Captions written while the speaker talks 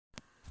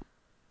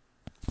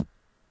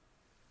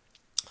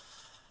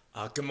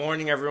Good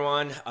morning,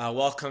 everyone.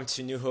 Welcome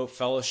to New Hope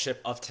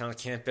Fellowship Uptown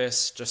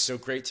Campus. Just so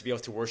great to be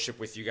able to worship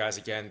with you guys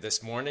again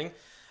this morning.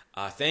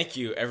 Thank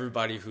you,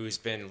 everybody who's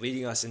been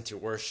leading us into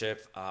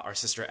worship. Our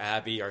sister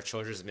Abby, our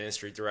children's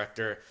ministry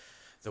director,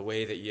 the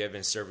way that you have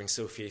been serving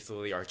so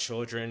faithfully our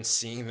children,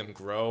 seeing them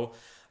grow,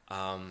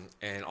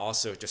 and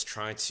also just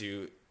trying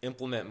to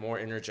implement more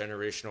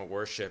intergenerational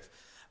worship.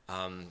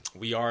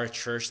 We are a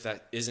church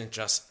that isn't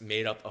just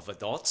made up of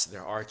adults.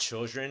 There are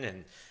children,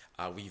 and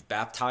we've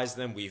baptized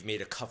them. We've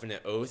made a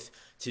covenant oath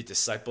to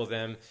disciple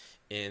them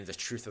in the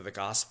truth of the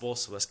gospel.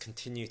 So let's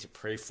continue to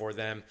pray for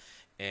them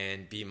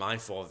and be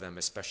mindful of them,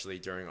 especially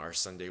during our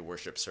Sunday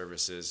worship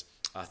services.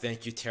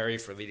 Thank you, Terry,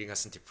 for leading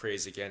us into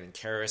praise again, and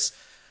Karis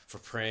for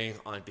praying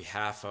on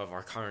behalf of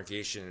our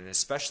congregation, and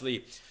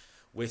especially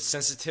with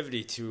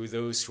sensitivity to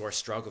those who are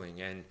struggling.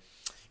 And,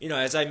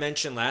 as I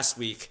mentioned last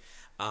week,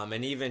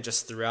 and even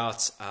just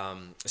throughout,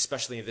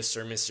 especially in this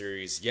sermon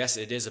series, yes,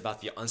 it is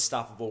about the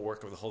unstoppable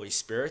work of the Holy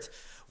Spirit.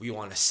 We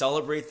want to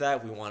celebrate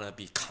that. We want to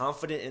be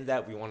confident in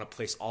that. We want to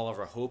place all of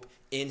our hope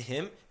in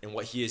Him and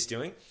what He is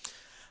doing.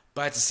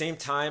 But at the same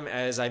time,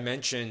 as I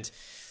mentioned,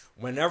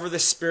 whenever the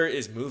Spirit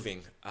is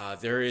moving,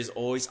 there is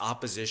always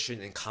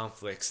opposition and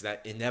conflicts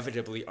that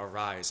inevitably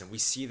arise. And we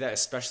see that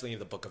especially in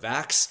the book of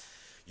Acts.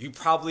 You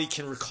probably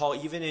can recall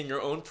even in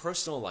your own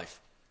personal life,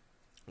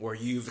 where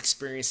you've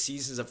experienced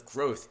seasons of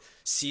growth,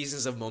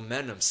 seasons of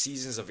momentum,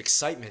 seasons of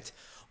excitement,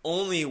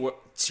 only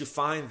to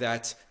find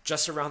that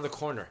just around the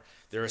corner,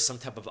 there is some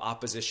type of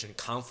opposition,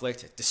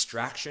 conflict,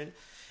 distraction,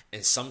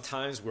 and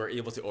sometimes we're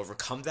able to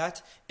overcome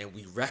that, and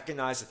we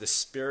recognize that the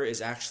Spirit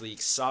is actually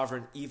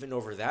sovereign even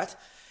over that.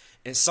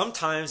 And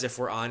sometimes, if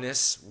we're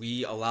honest,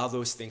 we allow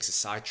those things to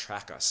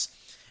sidetrack us.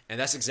 And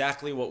that's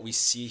exactly what we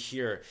see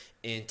here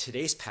in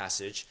today's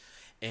passage.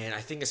 And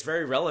I think it's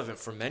very relevant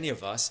for many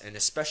of us, and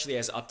especially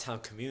as Uptown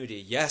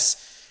community.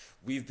 Yes,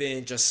 we've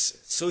been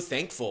just so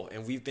thankful,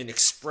 and we've been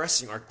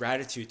expressing our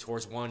gratitude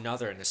towards one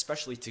another, and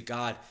especially to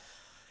God,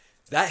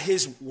 that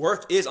His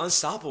work is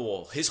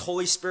unstoppable. His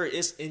Holy Spirit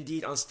is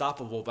indeed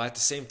unstoppable. But at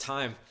the same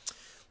time,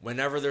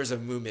 whenever there's a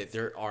movement,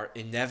 there are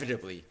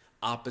inevitably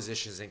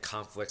oppositions and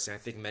conflicts. And I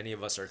think many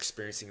of us are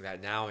experiencing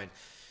that now. And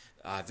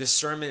this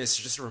sermon is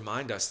just to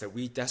remind us that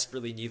we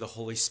desperately need the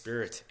Holy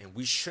Spirit, and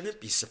we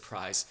shouldn't be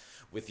surprised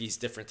with these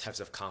different types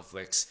of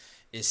conflicts.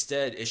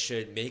 Instead, it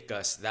should make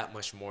us that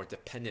much more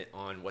dependent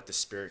on what the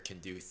Spirit can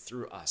do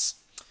through us.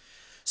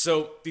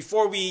 So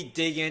before we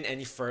dig in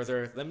any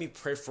further, let me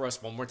pray for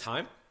us one more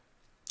time,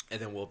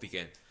 and then we'll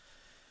begin.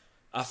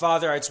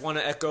 Father, I just want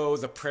to echo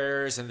the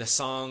prayers and the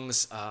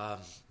songs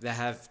that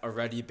have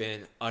already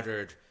been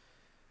uttered.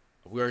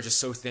 We are just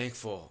so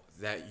thankful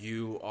that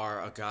you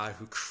are a God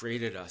who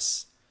created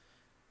us.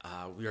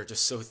 We are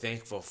just so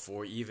thankful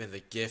for even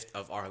the gift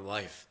of our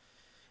life.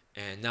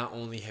 And not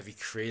only have you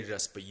created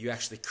us, but you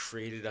actually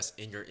created us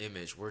in your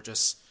image. We're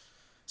just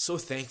so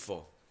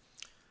thankful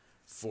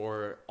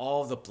for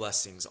all the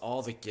blessings,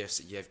 all the gifts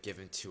that you have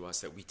given to us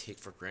that we take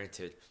for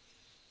granted.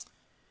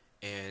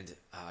 And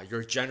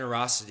your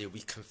generosity,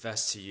 we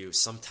confess to you,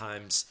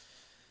 sometimes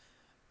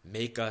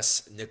make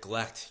us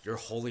neglect your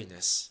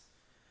holiness.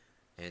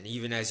 And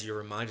even as you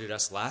reminded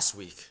us last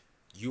week,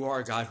 you are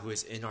a God who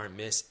is in our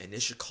midst, and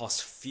it should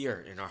cause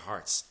fear in our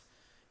hearts.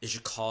 It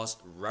should cause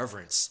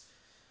reverence.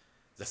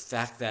 The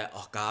fact that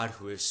a God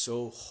who is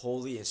so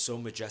holy and so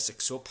majestic,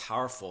 so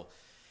powerful,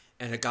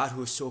 and a God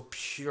who is so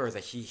pure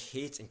that He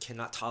hates and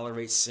cannot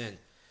tolerate sin,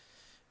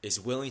 is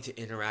willing to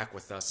interact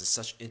with us in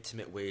such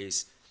intimate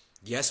ways.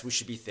 Yes, we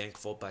should be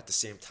thankful, but at the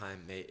same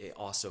time, may it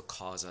also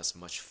cause us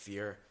much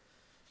fear,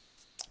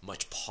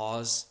 much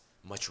pause,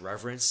 much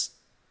reverence.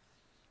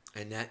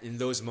 And that in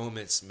those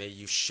moments, may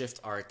you shift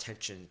our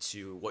attention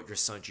to what your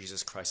Son,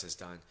 Jesus Christ, has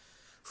done,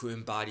 who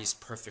embodies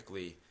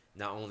perfectly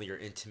not only your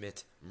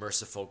intimate,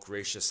 merciful,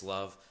 gracious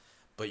love,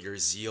 but your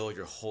zeal,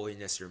 your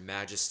holiness, your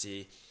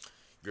majesty,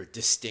 your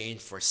disdain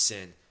for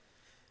sin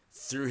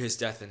through His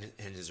death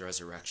and His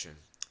resurrection.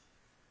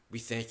 We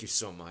thank you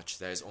so much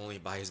that it's only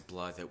by His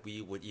blood that we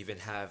would even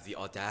have the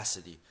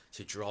audacity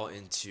to draw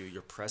into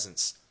your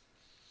presence.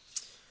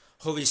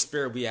 Holy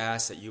Spirit, we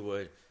ask that you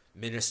would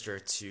minister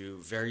to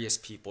various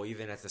people,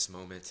 even at this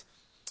moment.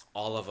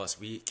 All of us,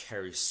 we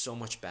carry so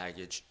much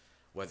baggage,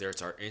 whether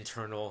it's our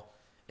internal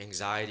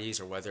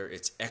anxieties or whether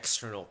it's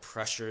external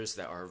pressures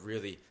that are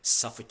really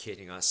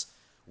suffocating us.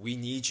 We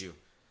need you.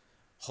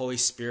 Holy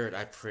Spirit,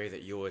 I pray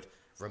that you would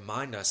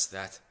remind us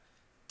that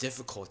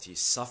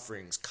difficulties,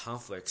 sufferings,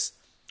 conflicts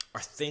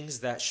are things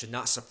that should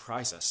not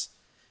surprise us.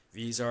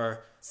 These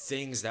are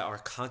things that are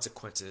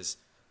consequences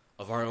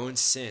of our own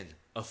sin,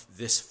 of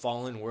this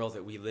fallen world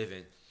that we live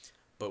in.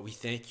 But we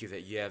thank you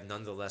that you have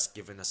nonetheless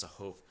given us a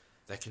hope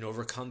that can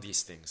overcome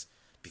these things,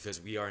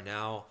 because we are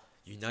now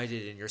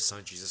united in your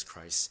Son, Jesus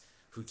Christ,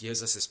 who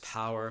gives us His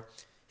power,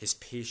 His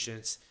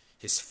patience,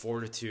 His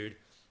fortitude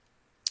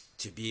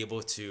to be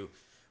able to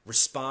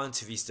respond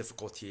to these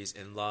difficulties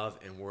in love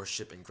and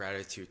worship and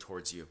gratitude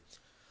towards you.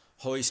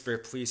 Holy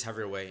Spirit, please have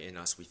your way in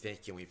us. We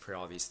thank you and we pray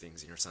all these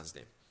things in your Son's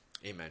name.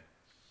 Amen.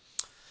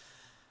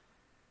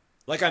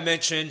 Like I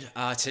mentioned,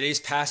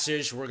 today's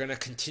passage, we're going to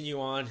continue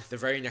on the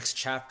very next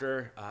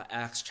chapter,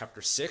 Acts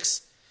chapter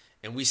 6,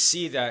 and we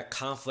see that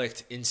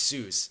conflict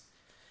ensues.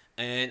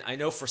 And I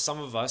know for some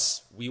of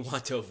us, we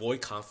want to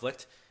avoid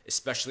conflict,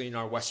 especially in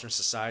our Western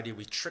society.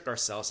 We trick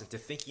ourselves into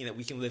thinking that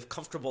we can live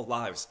comfortable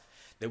lives,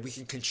 that we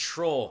can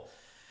control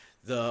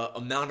the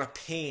amount of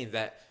pain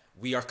that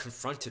we are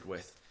confronted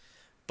with.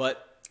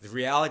 But the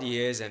reality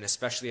is, and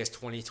especially as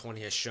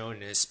 2020 has shown,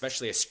 and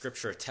especially as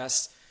Scripture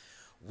attests,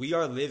 we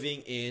are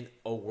living in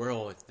a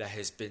world that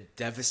has been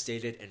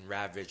devastated and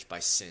ravaged by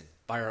sin,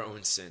 by our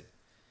own sin.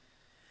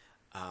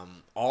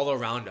 All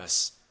around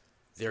us,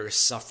 there is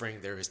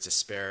suffering, there is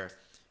despair,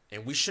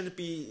 and we shouldn't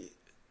be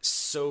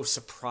so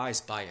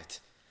surprised by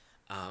it.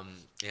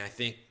 And I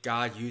think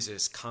God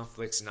uses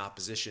conflicts and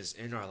oppositions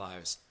in our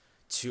lives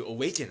to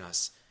awaken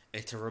us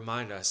and to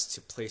remind us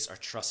to place our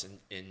trust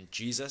in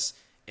Jesus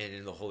and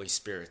in the Holy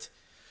Spirit.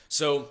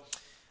 So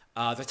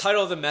the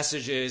title of the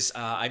message is,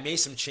 I made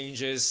some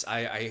changes.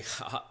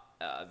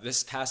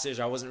 This passage,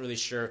 I wasn't really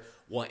sure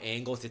what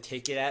angle to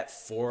take it at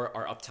for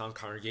our Uptown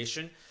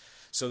congregation.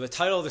 So the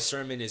title of the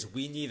sermon is,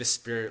 We Need the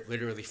Spirit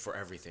literally for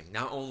everything,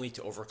 not only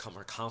to overcome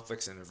our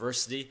conflicts and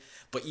adversity,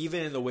 but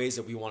even in the ways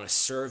that we want to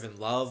serve and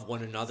love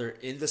one another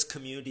in this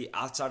community,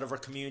 outside of our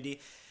community,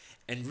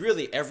 and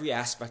really every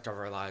aspect of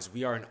our lives.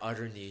 We are in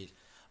utter need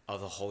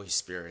of the Holy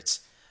Spirit.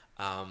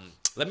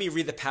 Let me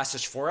read the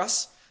passage for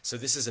us. So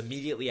this is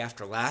immediately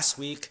after last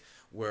week,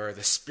 where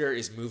the Spirit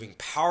is moving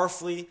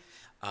powerfully.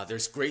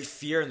 There's great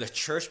fear in the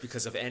church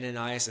because of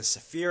Ananias and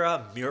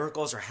Sapphira.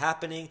 Miracles are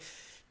happening.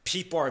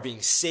 People are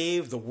being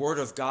saved. The word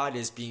of God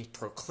is being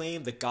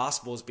proclaimed. The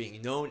gospel is being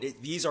known.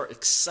 These are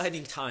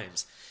exciting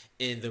times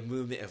in the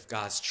movement of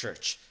God's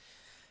church.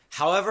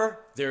 However,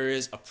 there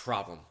is a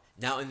problem.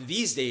 Now, in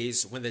these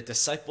days, when the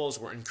disciples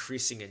were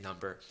increasing in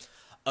number,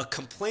 a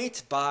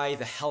complaint by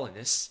the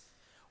Hellenists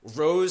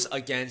rose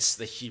against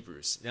the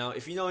Hebrews. Now,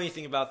 if you know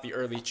anything about the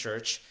early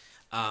church,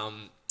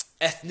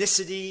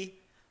 ethnicity,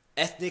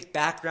 ethnic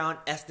background,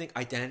 ethnic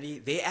identity,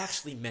 they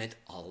actually meant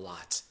a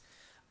lot.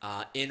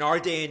 In our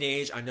day and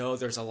age, I know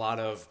there's a lot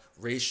of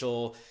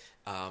racial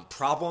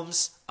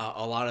problems,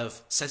 a lot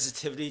of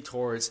sensitivity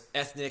towards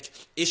ethnic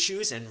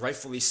issues, and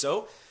rightfully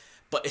so.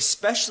 But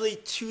especially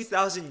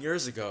 2,000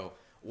 years ago,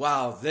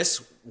 wow,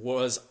 this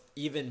was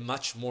even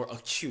much more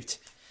acute.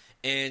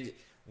 And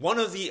one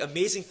of the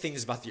amazing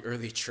things about the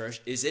early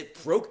church is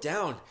it broke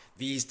down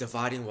these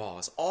dividing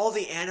walls. All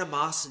the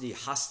animosity,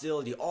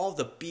 hostility, all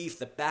the beef,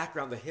 the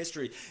background, the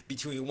history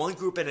between one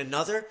group and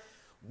another.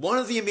 One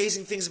of the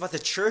amazing things about the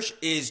church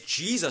is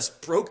Jesus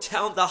broke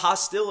down the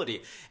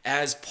hostility,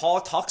 as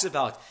Paul talks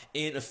about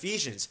in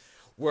Ephesians,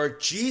 where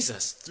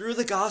Jesus, through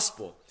the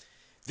gospel,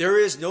 there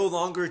is no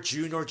longer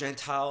Jew nor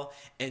Gentile,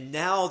 and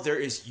now there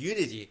is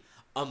unity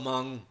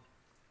among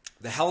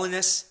the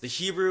Hellenists, the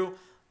Hebrew,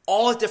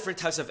 all different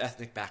types of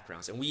ethnic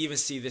backgrounds. And we even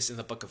see this in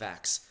the book of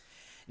Acts.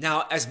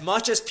 Now, as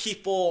much as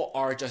people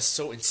are just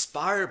so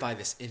inspired by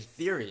this in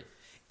theory,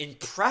 in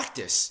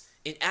practice,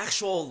 in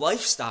actual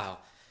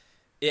lifestyle,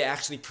 it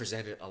actually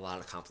presented a lot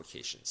of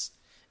complications.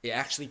 It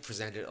actually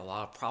presented a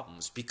lot of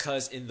problems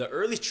because in the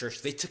early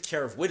church, they took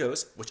care of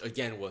widows, which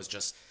again was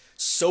just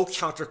so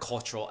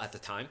countercultural at the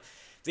time.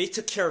 They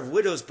took care of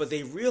widows, but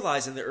they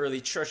realized in the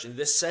early church, in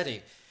this setting,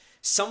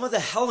 some of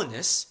the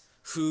Hellenists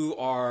who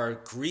are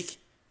Greek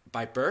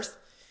by birth,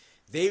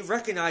 they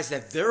recognized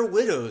that their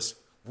widows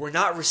were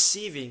not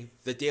receiving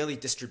the daily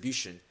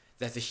distribution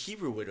that the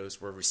Hebrew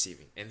widows were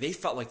receiving. And they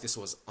felt like this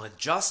was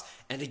unjust.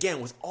 And again,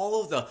 with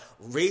all of the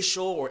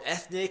racial or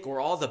ethnic or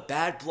all the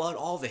bad blood,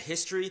 all the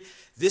history,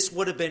 this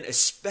would have been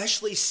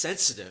especially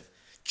sensitive.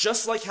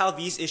 Just like how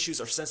these issues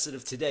are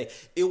sensitive today,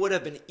 it would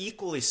have been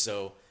equally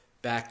so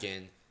back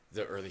in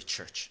the early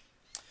church.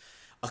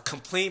 A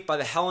complaint by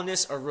the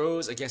Hellenists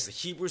arose against the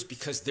Hebrews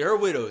because their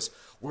widows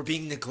were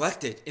being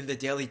neglected in the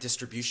daily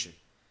distribution.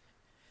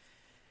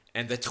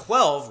 And the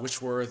 12,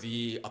 which were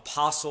the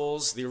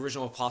apostles, the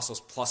original apostles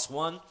plus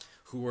one,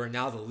 who were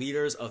now the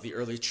leaders of the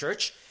early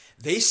church,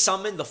 they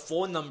summoned the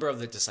full number of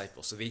the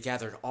disciples. So they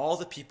gathered all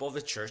the people of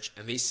the church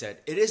and they said,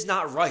 it is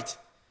not right.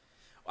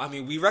 I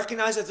mean, we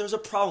recognize that there's a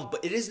problem,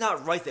 but it is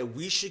not right that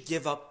we should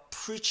give up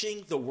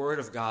preaching the word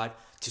of God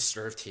to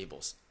serve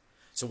tables.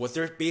 So what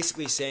they're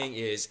basically saying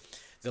is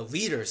the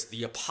leaders,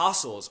 the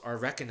apostles, are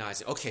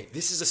recognizing, okay,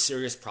 this is a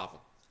serious problem.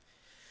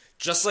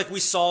 Just like we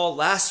saw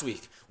last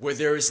week, where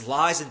there is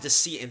lies and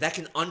deceit, and that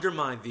can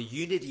undermine the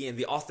unity and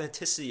the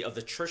authenticity of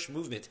the church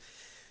movement,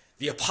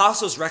 the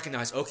apostles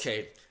recognize,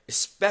 okay,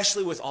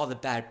 especially with all the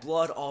bad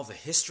blood, all the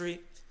history,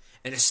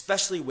 and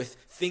especially with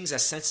things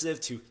as sensitive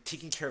to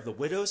taking care of the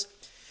widows,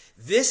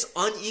 this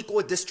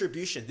unequal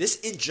distribution, this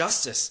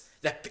injustice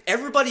that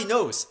everybody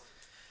knows,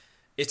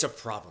 it's a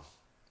problem.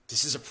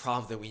 This is a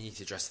problem that we need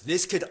to address.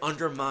 This could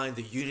undermine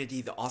the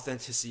unity, the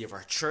authenticity of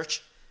our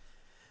church.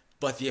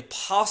 But the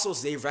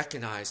apostles, they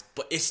recognize,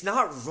 but it's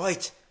not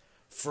right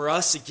for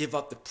us to give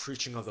up the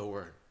preaching of the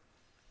word.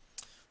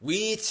 We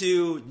need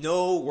to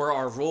know where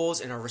our roles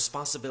and our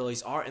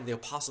responsibilities are, and the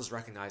apostles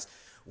recognize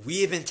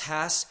we have been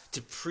tasked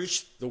to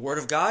preach the word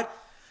of God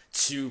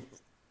to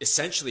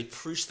essentially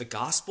preach the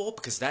gospel,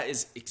 because that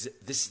is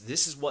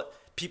this is what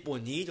people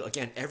need.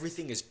 Again,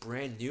 everything is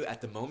brand new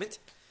at the moment.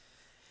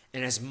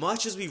 And as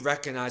much as we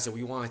recognize that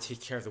we want to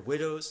take care of the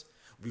widows,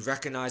 we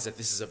recognize that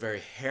this is a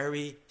very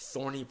hairy,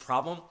 thorny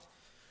problem,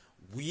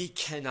 we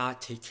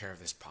cannot take care of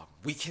this problem.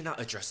 We cannot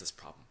address this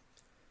problem.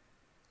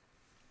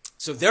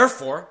 So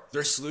therefore,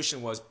 their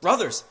solution was,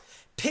 brothers,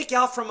 pick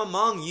out from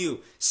among you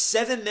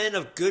 7 men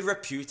of good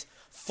repute,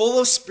 full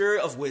of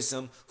spirit of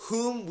wisdom,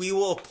 whom we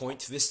will appoint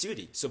to this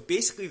duty. So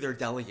basically they're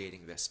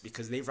delegating this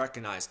because they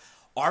recognize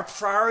our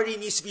priority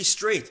needs to be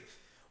straight.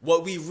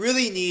 What we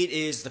really need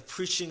is the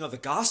preaching of the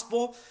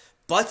gospel,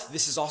 but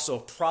this is also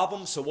a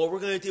problem. So what we're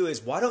going to do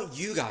is, why don't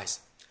you guys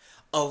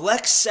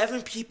elect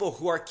 7 people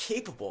who are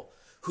capable,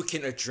 who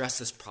can address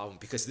this problem,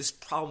 because this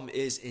problem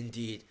is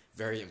indeed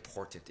very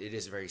important. It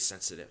is very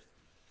sensitive.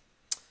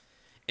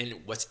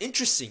 And what's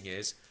interesting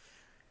is,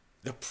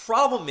 the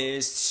problem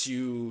is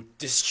to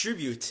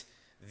distribute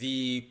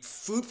the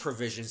food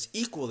provisions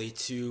equally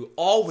to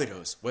all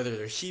widows, whether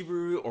they're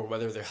Hebrew or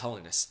whether they're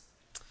Hellenist.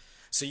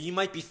 So you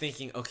might be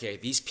thinking, okay,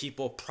 these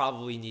people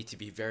probably need to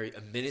be very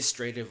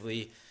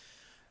administratively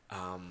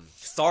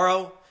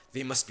thorough.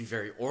 They must be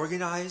very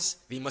organized.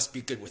 They must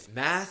be good with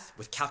math,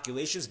 with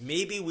calculations.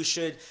 Maybe we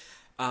should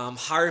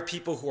hire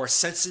people who are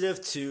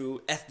sensitive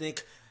to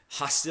ethnic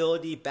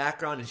hostility,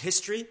 background, and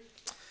history.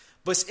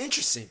 But it's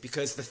interesting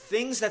because the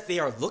things that they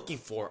are looking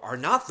for are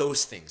not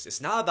those things.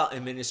 It's not about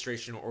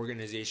administration or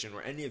organization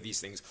or any of these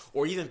things,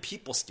 or even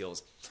people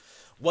skills.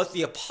 What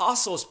the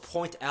apostles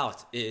point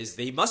out is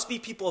they must be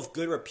people of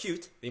good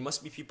repute. They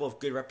must be people of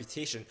good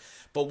reputation.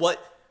 But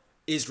what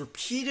is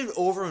repeated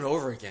over and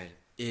over again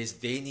is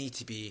they need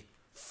to be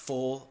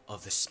full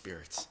of the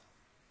Spirit.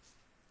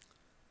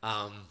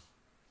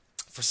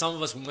 For some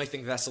of us, we might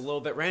think that's a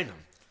little bit random.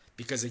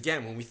 Because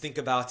again, when we think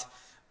about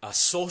a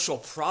social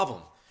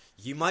problem,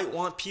 you might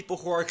want people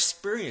who are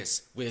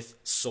experienced with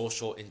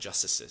social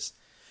injustices.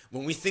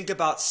 When we think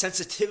about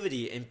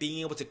sensitivity and being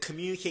able to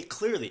communicate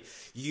clearly,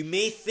 you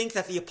may think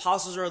that the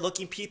apostles are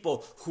looking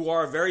people who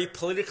are very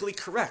politically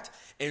correct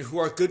and who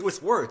are good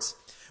with words.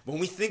 When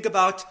we think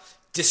about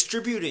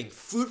distributing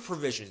food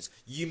provisions,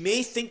 you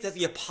may think that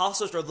the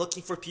apostles are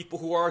looking for people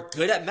who are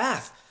good at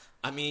math.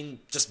 I mean,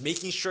 just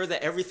making sure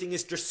that everything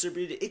is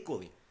distributed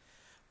equally.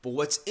 But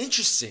what's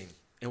interesting,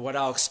 and what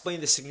I'll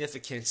explain the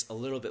significance a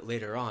little bit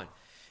later on,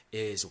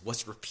 is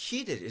what's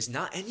repeated is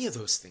not any of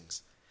those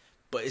things,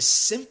 but is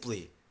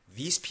simply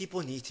these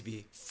people need to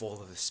be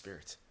full of the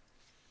Spirit.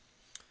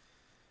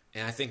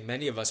 And I think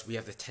many of us, we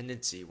have the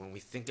tendency when we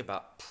think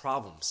about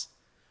problems,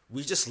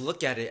 we just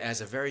look at it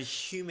as a very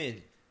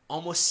human,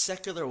 almost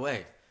secular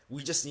way.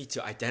 We just need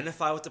to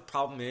identify what the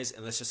problem is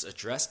and let's just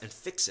address and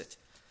fix it.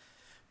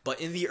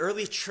 But in the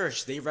early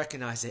church, they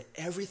recognized that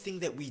everything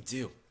that we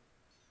do,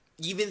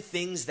 even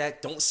things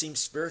that don't seem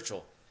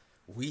spiritual,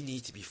 we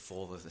need to be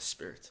full of the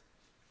Spirit.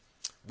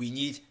 We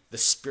need the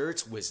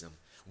Spirit's wisdom.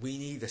 We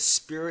need the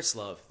Spirit's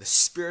love, the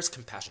Spirit's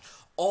compassion.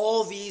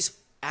 All these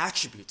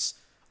attributes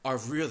are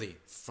really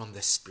from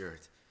the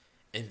Spirit.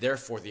 And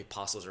therefore the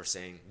apostles are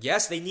saying,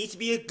 yes, they need to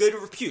be a good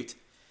repute.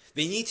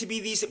 They need to be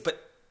these,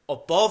 but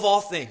above all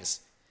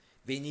things,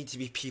 they need to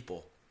be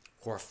people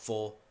who are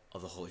full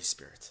of the Holy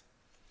Spirit.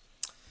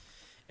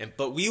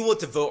 But we will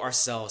devote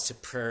ourselves to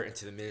prayer and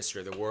to the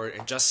ministry of the word.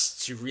 And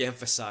just to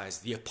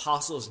reemphasize, the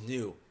apostles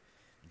knew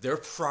their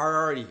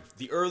priority,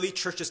 the early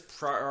church's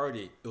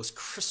priority, it was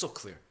crystal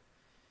clear,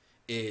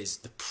 is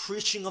the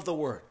preaching of the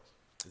word,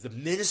 the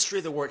ministry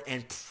of the word,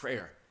 and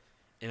prayer.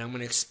 And I'm going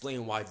to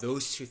explain why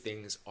those two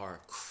things are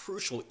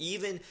crucial,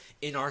 even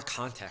in our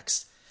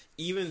context,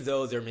 even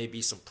though there may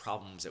be some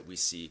problems that we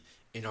see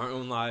in our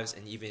own lives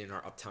and even in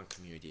our Uptown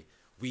community.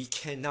 We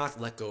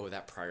cannot let go of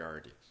that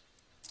priority.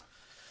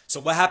 So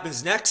what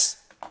happens next?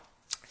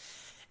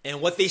 And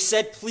what they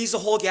said pleased the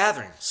whole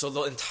gathering. So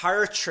the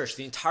entire church,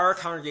 the entire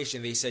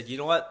congregation, they said, you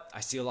know what? I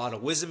see a lot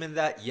of wisdom in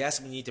that.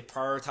 Yes, we need to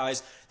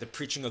prioritize the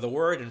preaching of the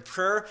word and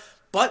prayer,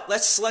 but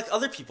let's select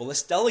other people.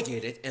 Let's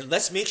delegate it, and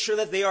let's make sure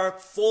that they are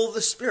full of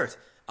the Spirit.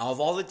 Out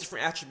of all the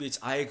different attributes,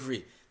 I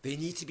agree. They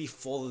need to be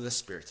full of the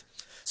Spirit.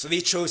 So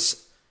they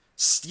chose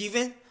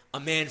Stephen,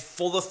 a man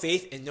full of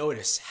faith, and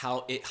notice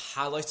how it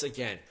highlights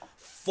again,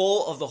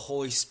 full of the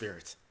Holy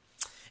Spirit.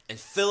 And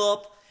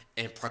Philip,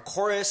 and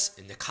Prochorus,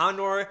 and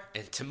Nicanor,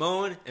 and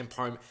Timon, and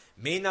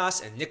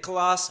Parmenas, and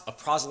Nicholas, a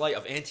proselyte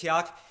of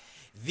Antioch.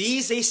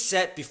 These they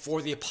set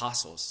before the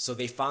apostles. So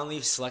they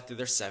finally selected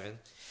their 7,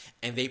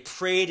 and they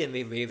prayed, and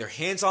they laid their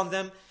hands on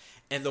them,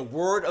 and the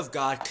word of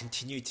God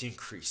continued to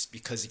increase.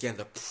 Because again,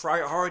 the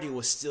priority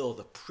was still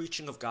the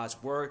preaching of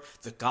God's word,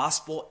 the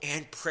gospel,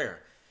 and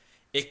prayer.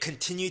 It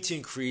continued to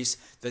increase.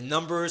 The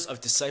numbers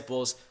of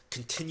disciples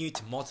continued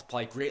to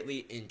multiply greatly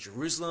in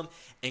Jerusalem,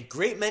 and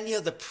great many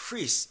of the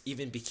priests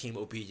even became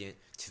obedient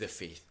to the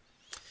faith.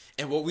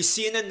 And what we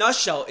see in a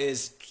nutshell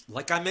is,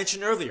 like I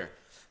mentioned earlier,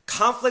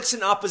 conflicts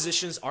and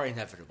oppositions are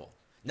inevitable.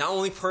 Not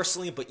only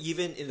personally, but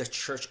even in the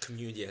church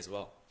community as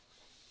well.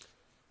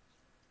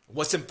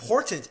 What's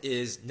important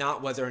is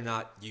not whether or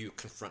not you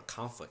confront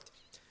conflict,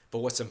 But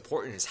what's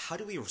important is how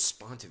do we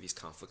respond to these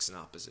conflicts and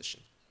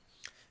opposition?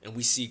 And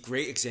we see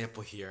great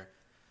example here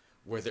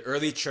where the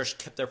early church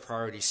kept their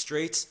priorities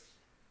straight.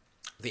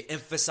 They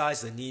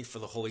emphasized the need for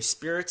the Holy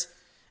Spirit,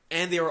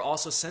 and they were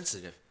also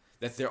sensitive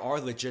that there are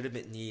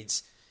legitimate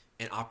needs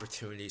and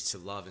opportunities to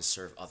love and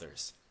serve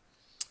others.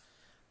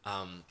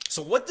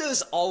 So what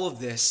does all of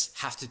this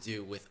have to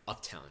do with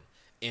Uptown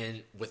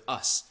and with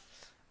us?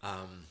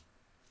 I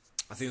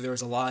think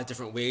there's a lot of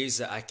different ways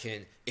that I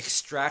can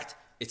extract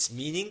its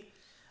meaning,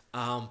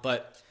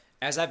 but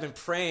as I've been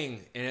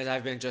praying and as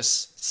I've been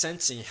just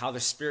sensing how the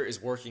Spirit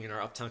is working in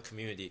our Uptown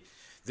community,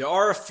 there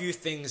are a few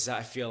things that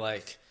I feel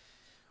like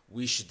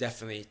we should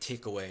definitely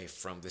take away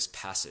from this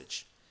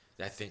passage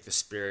that I think the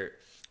Spirit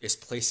is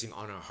placing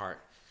on our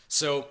heart.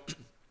 So,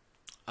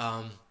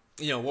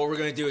 what we're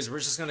going to do is we're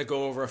just going to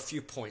go over a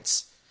few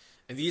points.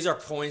 And these are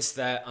points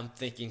that I'm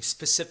thinking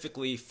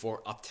specifically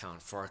for Uptown,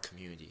 for our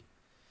community.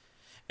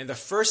 And the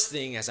first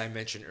thing, as I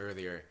mentioned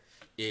earlier,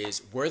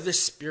 is where the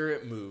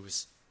Spirit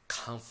moves,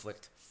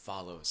 conflict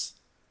follows.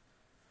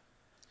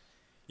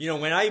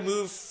 When I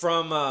moved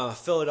from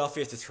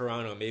Philadelphia to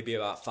Toronto, maybe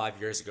about 5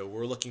 years ago, we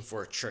were looking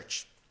for a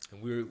church.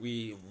 And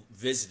we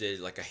visited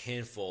like a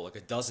handful, like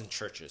a dozen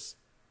churches,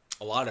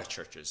 a lot of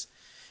churches.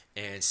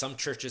 And some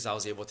churches I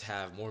was able to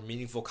have more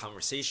meaningful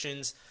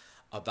conversations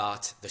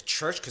about the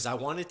church because I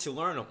wanted to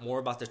learn more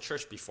about the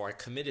church before I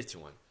committed to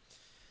one.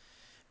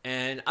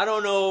 And I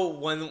don't know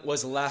when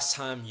was the last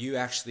time you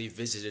actually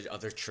visited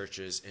other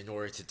churches in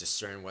order to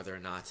discern whether or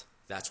not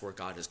that's where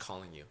God is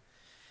calling you.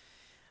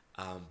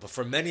 But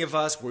for many of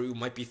us, we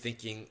might be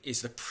thinking,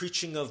 is the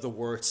preaching of the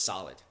word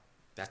solid?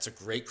 That's a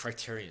great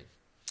criterion.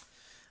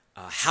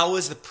 How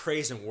is the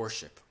praise and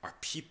worship?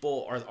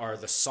 Are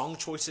the song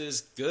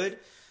choices good?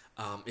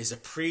 Is a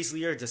praise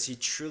leader, does he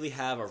truly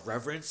have a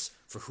reverence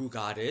for who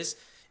God is?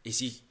 Is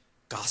he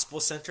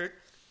gospel-centered?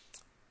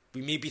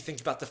 We may be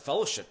thinking about the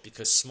fellowship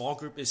because small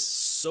group is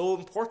so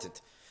important.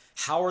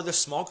 How are the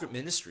small group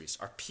ministries?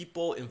 Are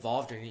people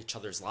involved in each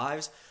other's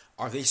lives?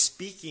 Are they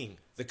speaking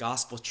the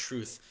gospel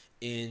truth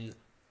in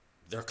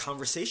their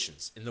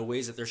conversations, in the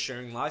ways that they're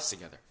sharing lives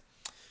together?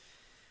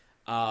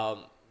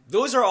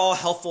 Those are all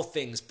helpful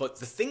things, but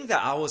the thing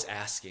that I was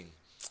asking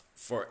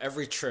for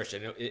every church,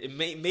 and it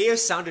may have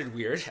sounded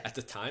weird at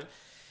the time,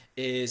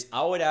 is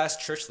I would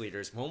ask church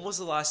leaders, when was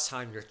the last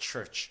time your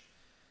church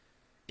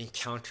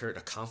encountered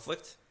a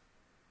conflict?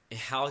 And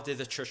how did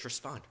the church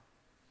respond?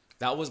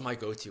 That was my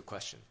go-to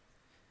question.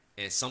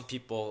 And some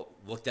people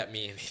looked at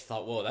me and they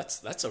thought, whoa,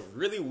 that's a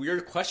really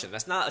weird question.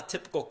 That's not a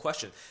typical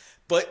question.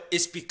 But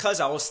it's because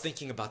I was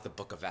thinking about the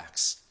book of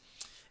Acts.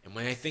 And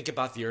when I think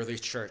about the early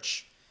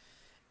church,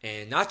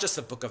 and not just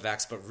the book of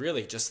Acts, but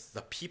really just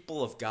the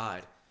people of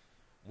God,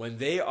 when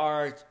they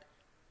are,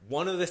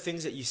 one of the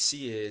things that you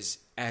see is,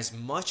 as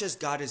much as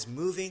God is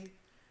moving,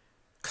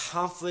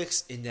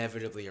 conflicts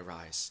inevitably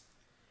arise.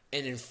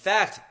 And in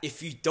fact,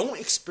 if you don't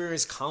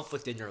experience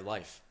conflict in your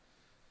life,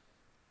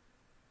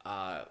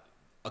 a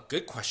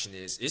good question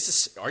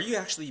is are you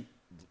actually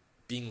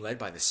being led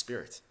by the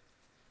Spirit?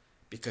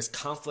 Because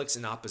conflicts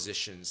and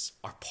oppositions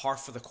are par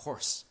for the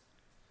course,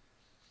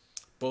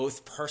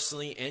 both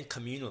personally and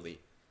communally.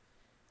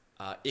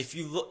 If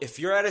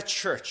you're at a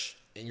church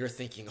and you're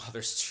thinking, oh,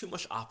 there's too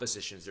much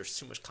opposition, there's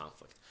too much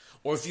conflict.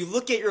 Or if you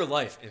look at your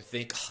life and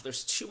think, oh,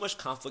 there's too much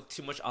conflict,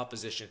 too much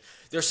opposition,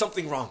 there's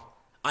something wrong.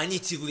 I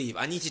need to leave.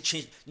 I need to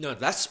change. No,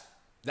 that's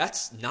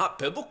not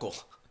biblical.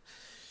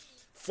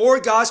 For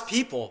God's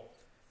people,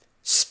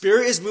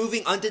 Spirit is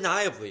moving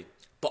undeniably,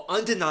 but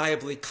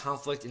undeniably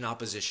conflict and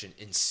opposition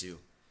ensue.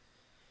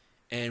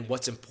 And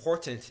what's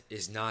important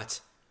is not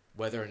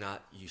whether or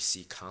not you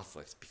see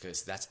conflict,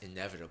 because that's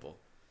inevitable.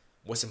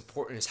 What's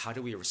important is how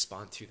do we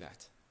respond to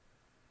that?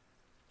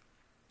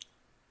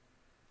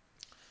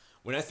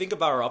 When I think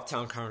about our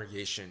Uptown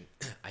congregation,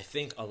 I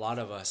think a lot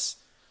of us,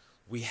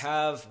 we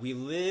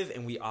live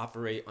and we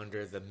operate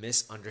under the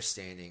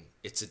misunderstanding,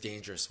 it's a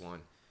dangerous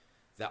one,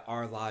 that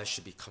our lives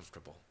should be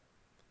comfortable.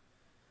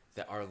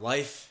 That our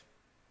life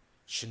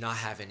should not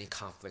have any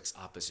conflicts,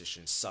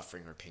 opposition,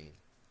 suffering, or pain.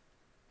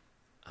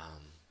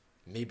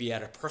 Maybe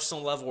at a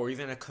personal level or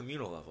even a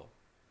communal level.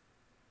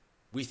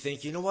 We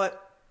think, you know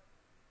what?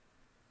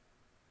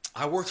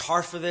 I worked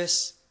hard for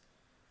this.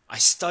 I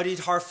studied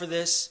hard for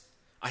this.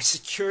 I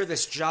secured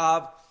this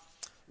job.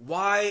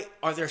 Why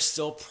are there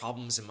still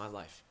problems in my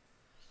life?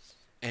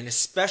 And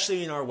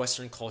especially in our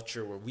Western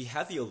culture where we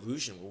have the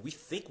illusion, where we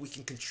think we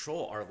can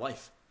control our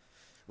life,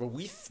 where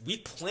we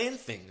plan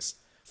things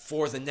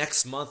for the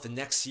next month, the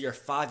next year,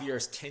 5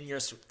 years, 10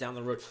 years down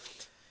the road.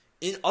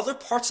 In other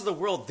parts of the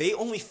world, they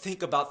only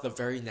think about the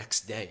very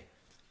next day.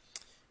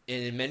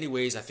 And in many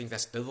ways, I think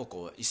that's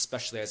biblical,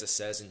 especially as it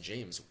says in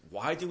James.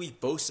 Why do we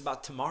boast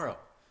about tomorrow?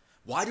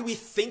 Why do we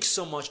think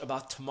so much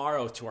about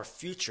tomorrow to our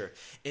future?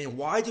 And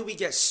why do we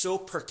get so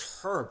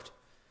perturbed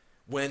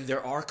when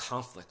there are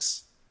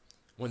conflicts,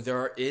 when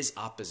there is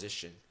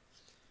opposition?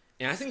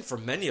 And I think for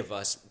many of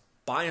us,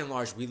 by and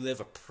large, we live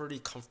a pretty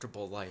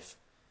comfortable life.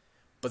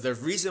 But the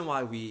reason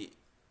why we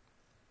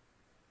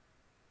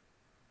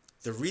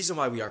The reason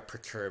why we are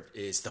perturbed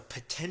is the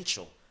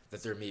potential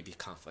that there may be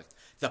conflict,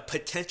 the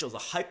potential, the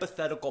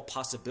hypothetical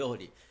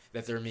possibility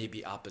that there may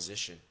be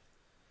opposition.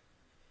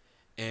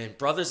 And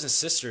brothers and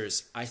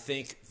sisters, I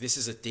think this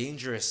is a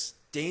dangerous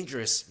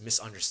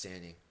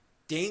misunderstanding,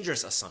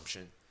 dangerous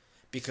assumption,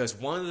 because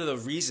one of the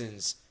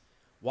reasons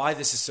why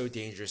this is so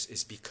dangerous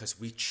is because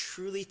we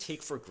truly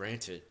take for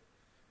granted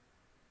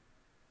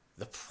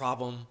the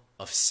problem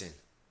of sin.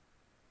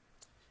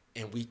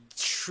 And we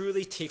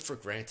truly take for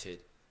granted,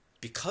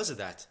 because of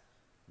that,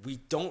 we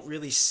don't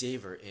really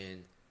savor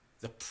in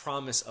the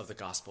promise of the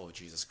gospel of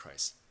Jesus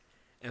Christ.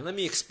 And let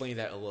me explain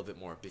that a little bit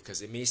more,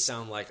 because it may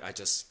sound like I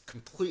just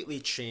completely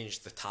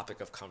changed the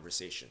topic of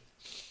conversation.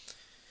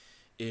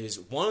 Is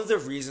one of the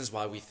reasons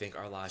why we think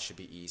our lives should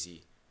be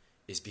easy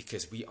is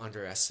because we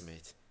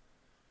underestimate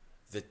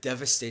the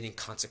devastating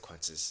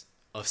consequences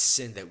of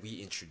sin that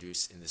we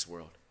introduce in this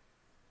world.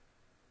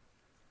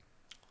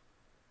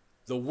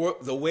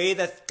 The way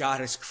that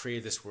God has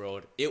created this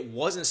world, it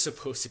wasn't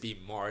supposed to be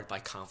marred by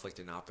conflict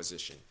and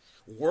opposition.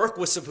 Work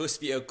was supposed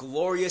to be a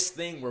glorious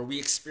thing where we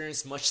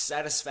experience much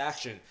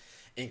satisfaction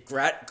and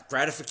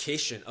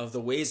gratification of the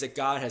ways that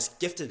God has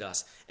gifted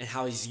us and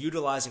how He's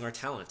utilizing our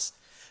talents.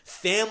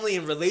 Family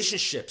and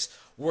relationships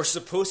were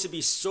supposed to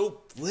be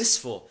so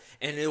blissful,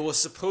 and it was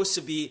supposed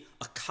to be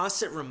a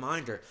constant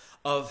reminder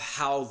of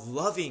how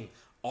loving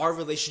our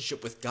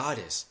relationship with God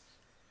is.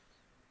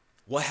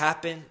 What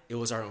happened? It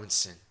was our own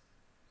sin.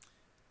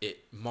 It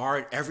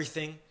marred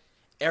everything.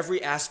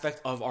 Every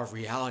aspect of our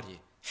reality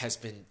has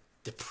been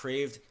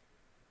depraved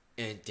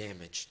and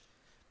damaged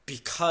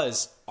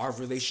because our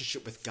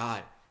relationship with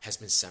God has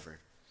been severed.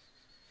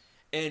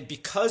 And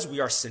because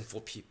we are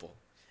sinful people,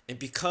 and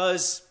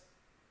because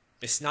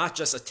it's not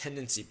just a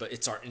tendency, but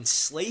it's our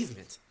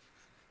enslavement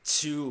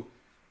to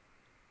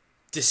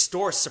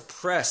distort,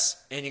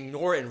 suppress, and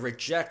ignore and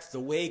reject the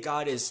way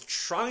God is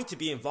trying to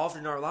be involved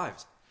in our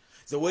lives.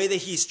 The way that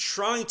He's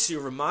trying to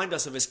remind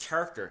us of His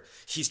character.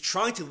 He's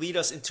trying to lead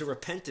us into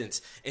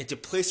repentance and to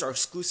place our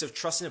exclusive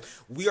trust in Him.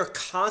 We are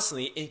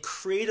constantly, in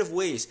creative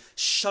ways,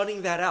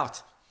 shutting that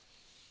out.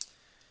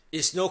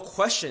 It's no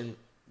question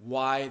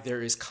why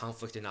there is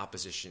conflict and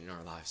opposition in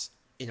our lives,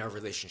 in our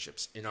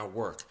relationships, in our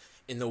work,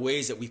 in the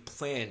ways that we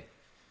plan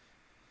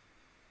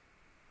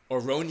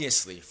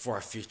erroneously for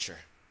our future,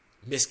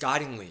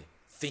 misguidingly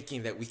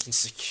thinking that we can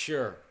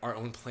secure our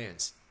own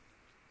plans.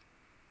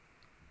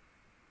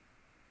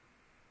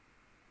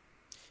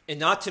 And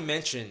not to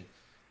mention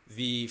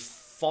the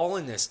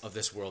fallenness of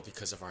this world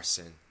because of our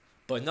sin.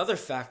 But another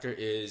factor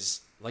is,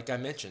 like I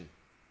mentioned,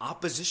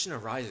 opposition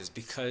arises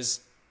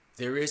because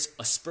there is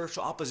a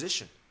spiritual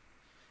opposition.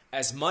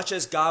 As much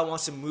as God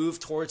wants to move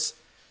towards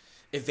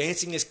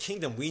advancing His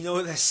kingdom, we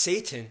know that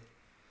Satan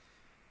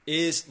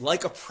is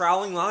like a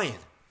prowling lion.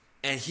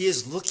 And he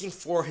is looking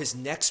for his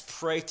next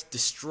prey to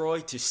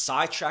destroy, to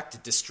sidetrack, to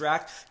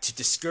distract, to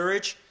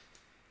discourage.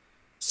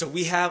 So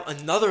we have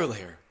another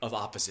layer of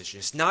opposition.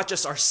 It's not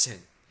just our sin.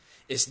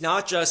 It's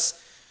not just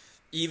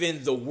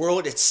even the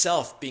world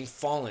itself being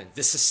fallen,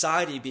 the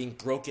society being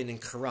broken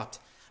and corrupt,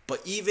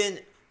 but even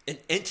an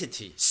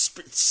entity,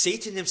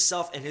 Satan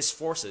himself and his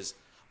forces,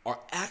 are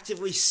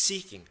actively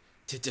seeking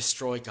to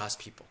destroy God's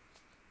people.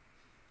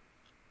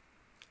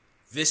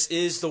 This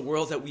is the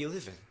world that we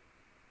live in.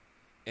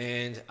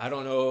 And I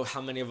don't know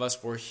how many of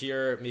us were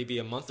here maybe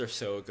a month or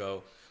so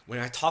ago when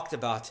I talked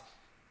about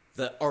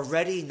the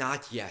already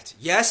not yet.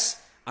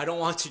 Yes, I don't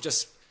want to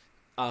just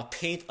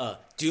paint a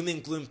doom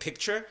and gloom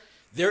picture.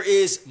 There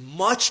is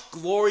much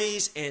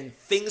glories and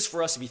things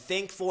for us to be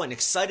thankful and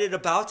excited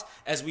about,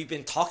 as we've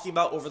been talking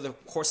about over the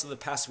course of the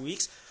past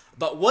weeks,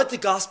 about what the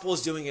gospel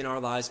is doing in our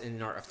lives and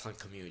in our Uptown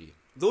community.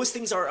 Those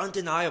things are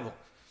undeniable.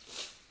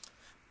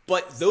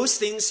 But those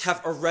things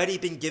have already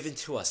been given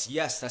to us.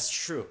 Yes, that's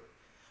true.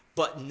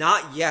 But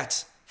not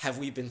yet have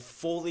we been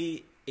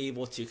fully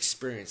able to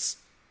experience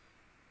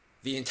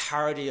the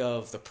entirety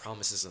of the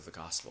promises of the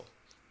gospel.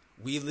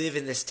 We live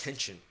in this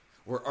tension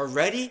where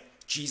already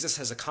Jesus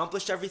has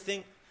accomplished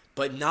everything,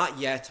 but not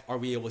yet are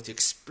we able to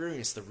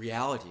experience the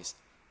realities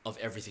of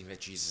everything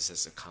that Jesus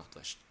has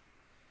accomplished.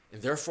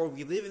 And therefore,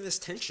 we live in this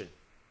tension.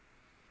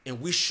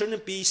 And we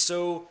shouldn't be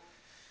so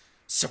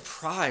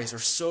surprised or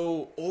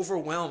so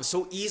overwhelmed,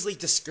 so easily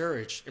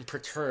discouraged and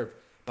perturbed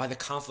by the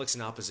conflicts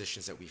and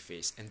oppositions that we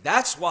face. And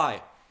that's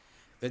why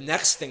the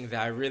next thing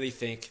that I really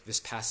think this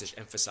passage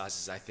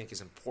emphasizes, I think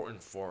is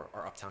important for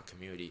our Uptown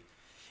community,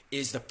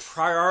 is the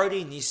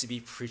priority needs to be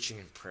preaching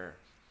and prayer.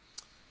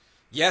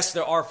 Yes,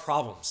 there are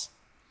problems.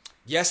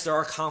 Yes, there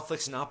are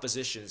conflicts and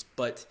oppositions,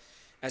 but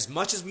as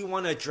much as we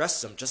want to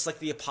address them, just like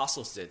the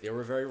apostles did, they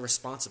were very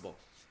responsible.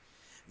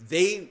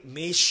 They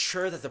made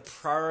sure that the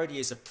priority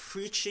is a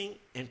preaching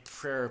and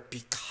prayer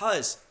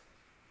because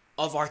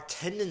of our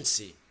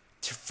tendency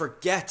to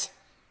forget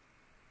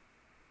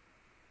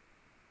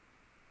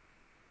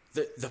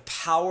the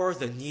power,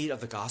 the need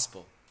of the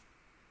gospel.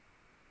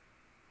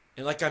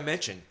 And like I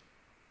mentioned,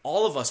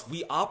 all of us,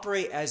 we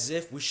operate as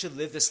if we should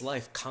live this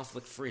life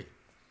conflict-free.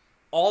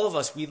 All of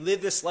us, we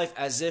live this life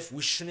as if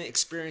we shouldn't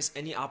experience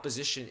any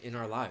opposition in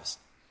our lives.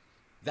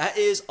 That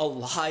is a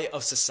lie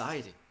of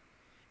society.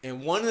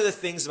 And one of the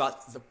things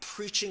about the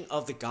preaching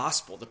of the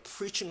gospel, the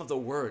preaching of the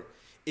word,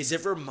 is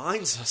it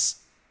reminds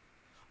us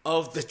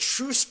of the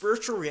true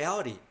spiritual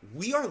reality.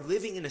 We are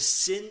living in a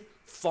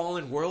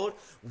sin-fallen world.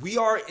 We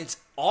are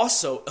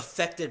also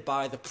affected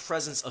by the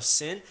presence of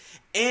sin.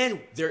 And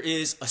there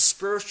is a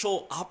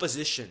spiritual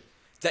opposition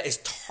that is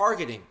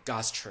targeting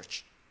God's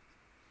church.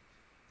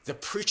 The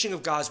preaching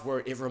of God's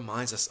word, it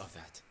reminds us of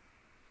that.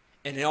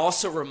 And it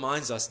also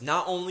reminds us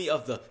not only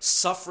of the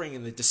suffering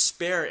and the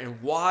despair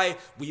and why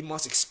we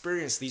must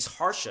experience these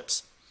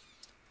hardships,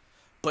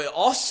 but it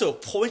also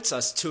points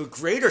us to a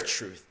greater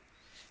truth,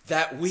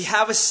 that we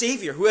have a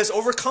Savior who has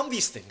overcome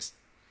these things.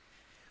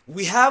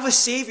 We have a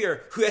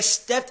Savior who has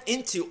stepped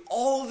into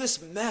all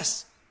this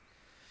mess.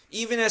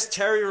 Even as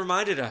Terry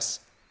reminded us,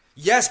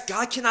 yes,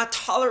 God cannot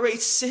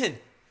tolerate sin,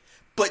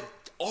 but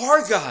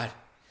our God,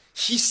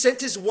 He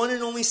sent His one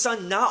and only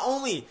Son not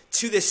only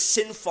to this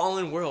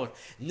sin-fallen world,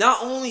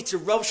 not only to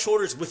rub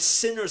shoulders with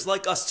sinners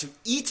like us, to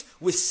eat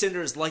with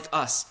sinners like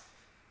us,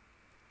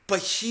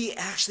 but He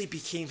actually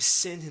became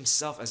sin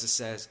Himself, as it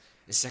says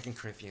in 2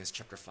 Corinthians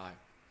chapter 5,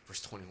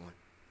 verse 21,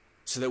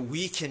 so that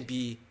we can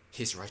be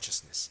His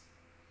righteousness.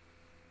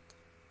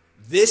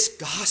 This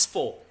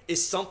gospel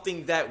is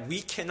something that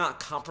we cannot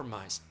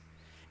compromise,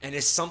 and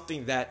it's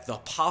something that the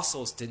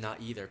apostles did not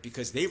either,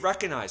 because they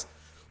recognized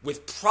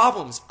with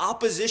problems,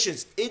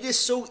 oppositions, it is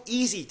so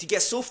easy to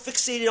get so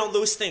fixated on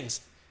those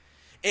things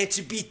and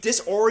to be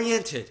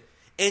disoriented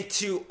and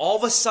to all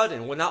of a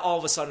sudden, well, not all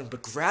of a sudden,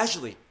 but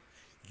gradually,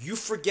 you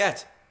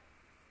forget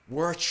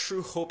where our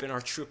true hope and our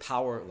true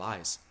power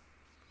lies.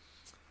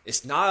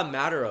 It's not a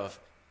matter of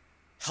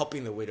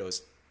helping the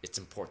widows. It's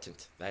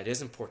important. That is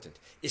important.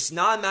 It's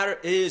not a matter,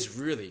 it is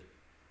really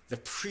the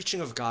preaching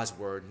of God's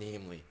word,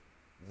 namely,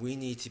 we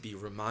need to be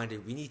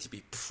reminded, we need to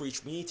be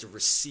preached, we need to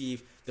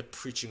receive the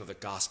preaching of the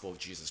gospel of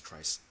Jesus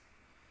Christ.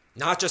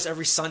 Not just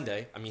every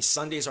Sunday. I mean,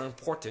 Sundays are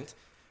important,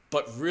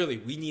 but really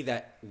we need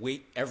that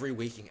every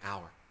waking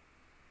hour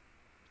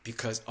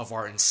because of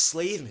our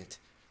enslavement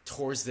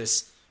toward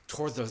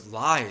the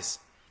lies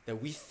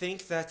that we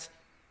think that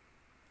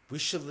we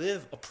should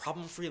live a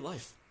problem-free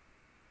life.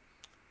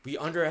 We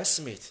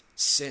underestimate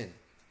sin,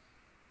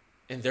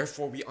 and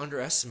therefore we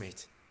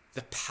underestimate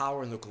the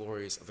power and the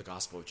glories of the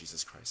gospel of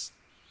Jesus Christ.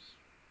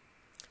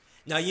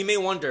 Now you may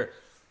wonder,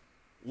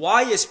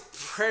 why is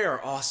prayer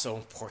also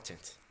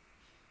important?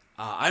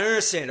 I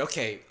understand,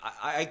 okay,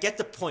 I get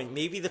the point.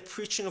 Maybe the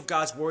preaching of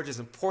God's word is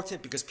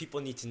important because people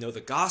need to know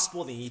the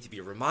gospel. They need to be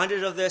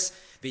reminded of this.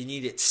 They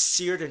need it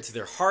seared into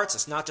their hearts.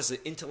 It's not just an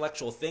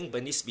intellectual thing, but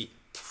it needs to be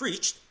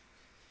preached.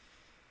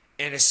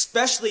 And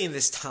especially in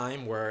this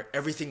time where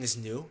everything is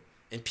new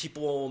and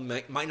people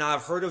might not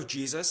have heard of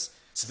Jesus,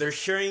 so they're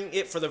hearing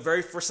it for the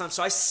very first time.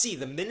 So I see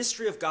the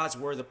ministry of God's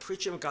word, the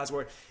preaching of God's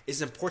word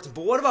is important.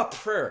 But what about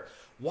prayer?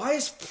 Why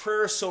is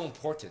prayer so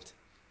important?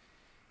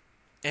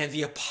 And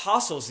the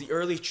apostles, the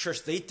early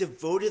church, they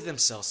devoted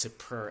themselves to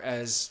prayer,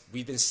 as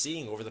we've been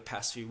seeing over the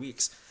past few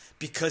weeks,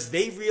 because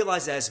they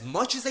realized that as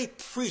much as they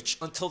preach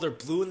until they're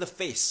blue in the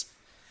face,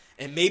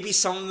 and maybe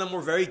some of them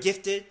were very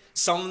gifted,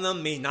 some of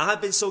them may not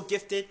have been so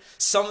gifted,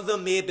 some of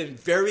them may have been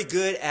very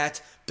good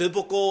at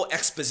biblical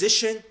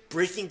exposition,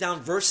 breaking down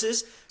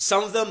verses,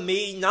 some of them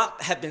may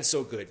not have been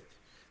so good.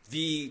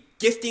 The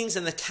giftings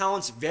and the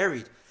talents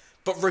varied,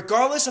 but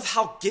regardless of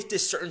how gifted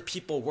certain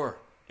people were,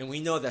 and we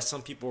know that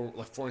some people,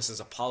 like for instance,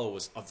 Apollo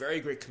was a very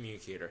great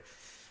communicator,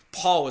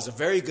 Paul was a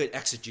very good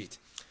exegete.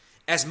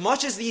 As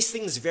much as these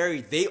things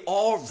varied, they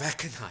all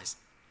recognized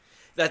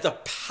that the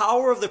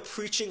power of the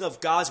preaching of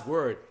God's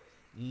word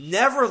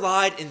never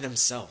lied in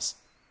themselves.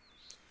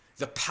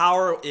 The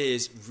power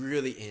is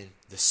really in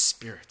the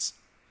spirits.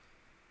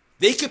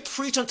 They could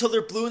preach until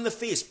they're blue in the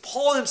face.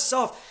 Paul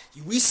himself,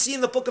 we see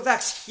in the book of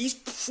Acts, he's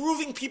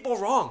proving people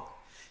wrong.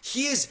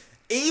 He is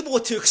able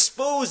to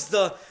expose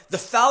the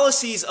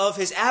fallacies of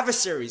his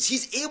adversaries.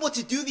 He's able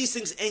to do these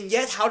things, and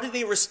yet how do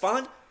they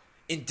respond?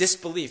 In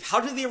disbelief.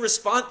 How do they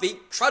respond? They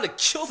try to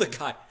kill the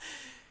guy.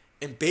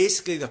 And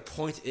basically the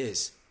point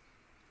is,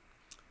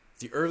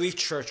 the early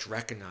church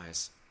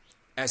recognized,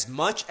 as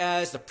much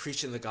as the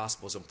preaching of the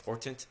gospel is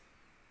important,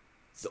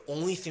 the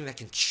only thing that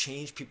can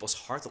change people's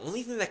hearts, the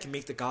only thing that can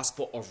make the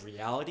gospel a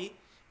reality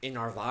in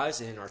our lives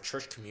and in our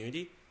church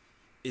community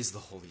is the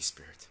Holy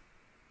Spirit.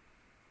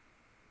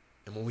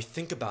 And when we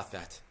think about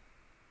that,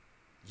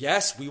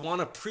 yes, we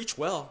want to preach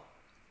well,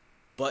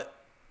 but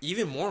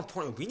even more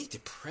importantly, we need to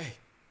pray.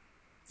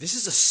 This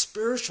is a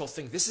spiritual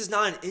thing. This is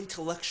not an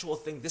intellectual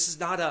thing. This is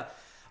not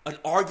an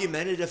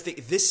argumentative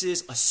thing. This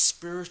is a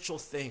spiritual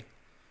thing.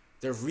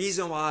 The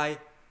reason why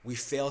we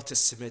fail to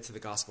submit to the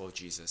gospel of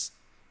Jesus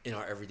in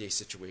our everyday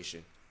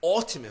situation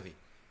ultimately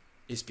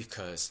is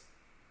because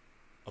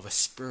of a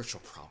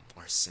spiritual problem,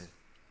 our sin.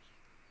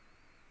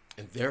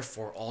 And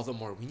therefore, all the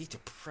more, we need to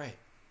pray.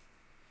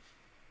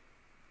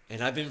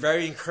 And I've been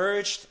very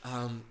encouraged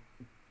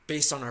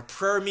based on our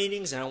prayer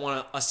meetings, and I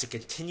want us to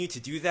continue to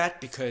do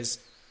that because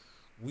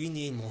we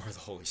need more of the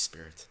Holy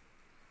Spirit.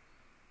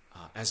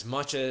 As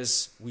much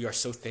as we are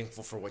so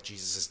thankful for what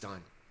Jesus has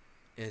done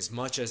and as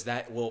much as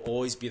that will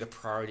always be the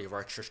priority of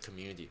our church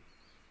community.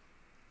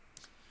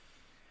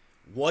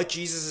 What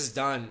Jesus has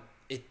done,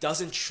 it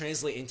doesn't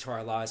translate into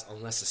our lives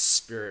unless the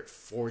Spirit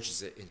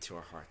forges it into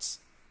our hearts.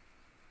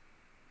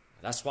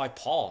 That's why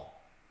Paul,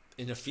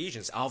 in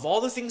Ephesians, out of all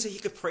the things that he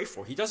could pray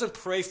for, he doesn't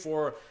pray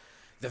for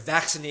the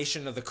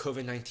vaccination of the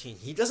COVID-19.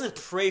 He doesn't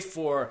pray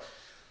for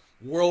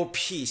world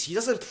peace. He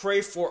doesn't pray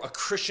for a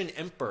Christian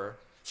emperor.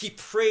 He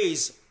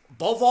prays,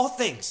 above all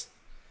things,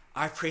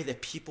 I pray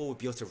that people will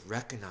be able to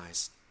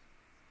recognize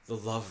the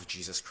love of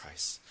Jesus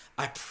Christ.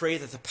 I pray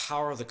that the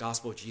power of the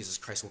gospel of Jesus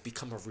Christ will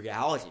become a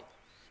reality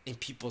in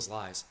people's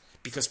lives.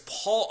 Because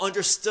Paul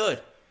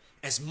understood,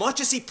 as much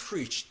as he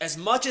preached, as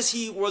much as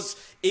he was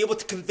able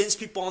to convince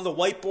people on the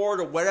whiteboard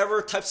or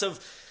whatever types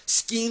of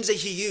schemes that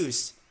he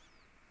used,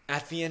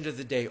 at the end of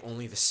the day,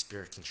 only the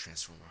Spirit can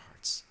transform our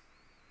hearts.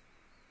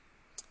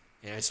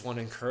 And I just want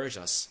to encourage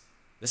us,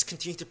 let's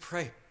continue to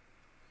pray.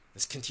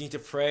 Let's continue to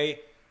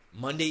pray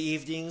Monday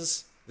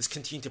evenings. Let's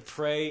continue to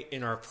pray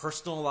in our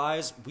personal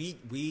lives.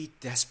 We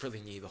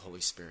desperately need the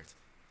Holy Spirit.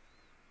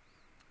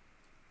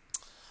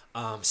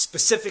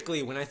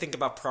 Specifically, when I think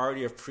about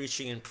priority of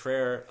preaching and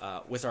prayer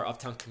with our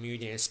Uptown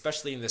community, and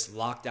especially in this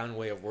lockdown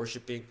way of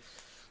worshiping,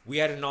 we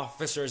had an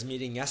officers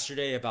meeting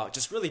yesterday about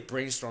just really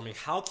brainstorming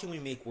how can we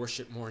make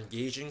worship more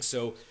engaging.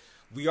 So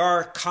we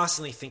are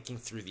constantly thinking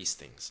through these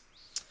things.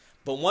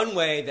 But one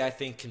way that I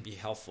think can be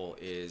helpful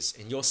is,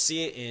 and you'll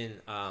see it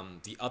in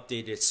the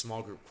updated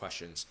small group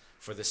questions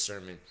for this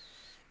sermon,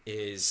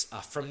 is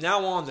from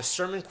now on, the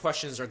sermon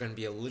questions are going to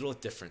be a little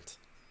different.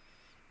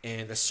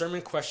 And the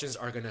sermon questions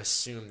are going to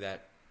assume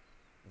that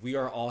we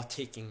are all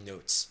taking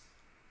notes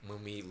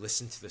when we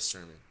listen to the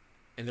sermon.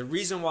 And the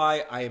reason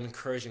why I am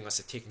encouraging us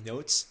to take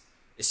notes,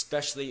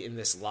 especially in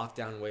this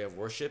lockdown way of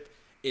worship,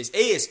 is A,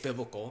 it's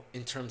biblical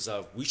in terms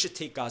of we should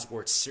take God's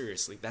word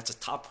seriously. That's a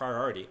top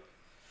priority.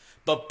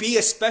 But B,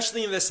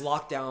 especially in this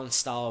lockdown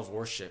style of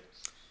worship,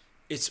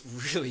 it's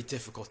really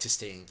difficult to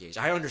stay engaged.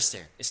 I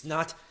understand. It's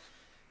not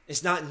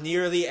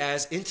nearly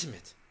as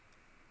intimate.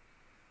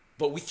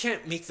 But we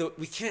can't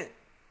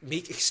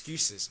make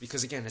excuses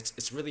because, again,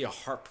 it's really a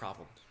heart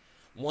problem.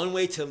 One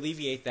way to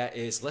alleviate that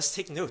is let's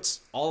take notes,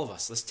 all of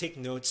us. Let's take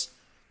notes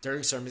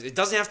during sermons. It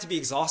doesn't have to be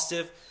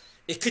exhaustive.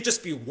 It could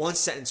just be one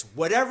sentence.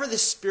 Whatever the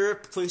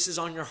Spirit places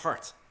on your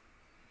heart,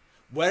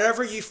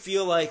 whatever you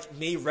feel like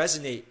may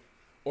resonate,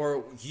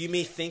 or you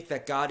may think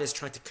that God is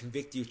trying to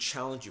convict you,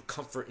 challenge you,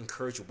 comfort,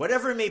 encourage you,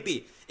 whatever it may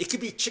be. It could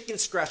be chicken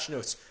scratch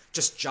notes.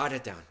 Just jot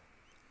it down.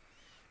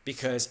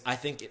 Because I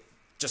think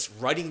just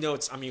writing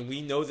notes, I mean, we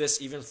know this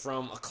even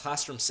from a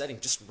classroom setting.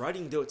 Just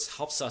writing notes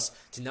helps us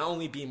to not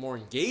only be more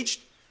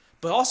engaged,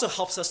 but also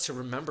helps us to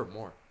remember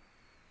more.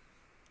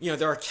 You know,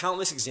 there are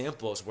countless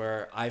examples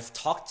where I've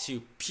talked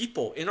to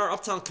people in our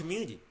Uptown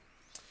community,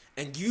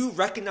 and you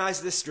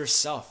recognize this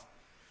yourself,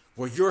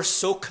 where you're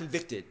so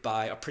convicted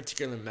by a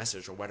particular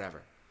message or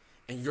whatever,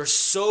 and you're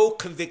so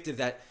convicted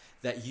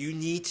that you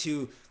need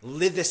to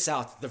live this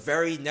out the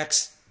very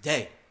next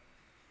day,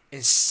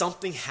 and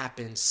something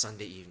happens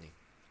Sunday evening.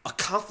 A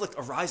conflict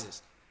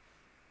arises.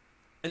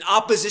 An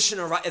opposition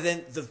arises, and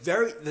then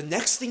the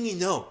next thing you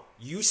know,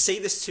 you say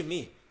this to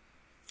me,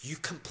 you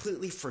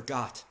completely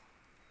forgot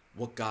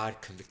what God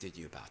convicted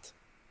you about.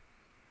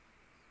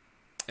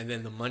 And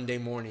then the Monday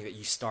morning that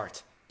you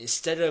start,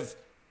 instead of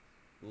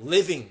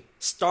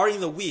starting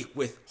the week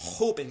with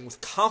hope and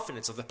with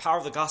confidence of the power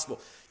of the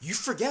gospel, you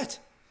forget.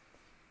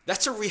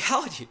 That's a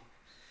reality.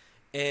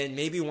 And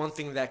maybe one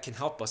thing that can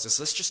help us is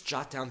let's just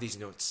jot down these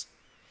notes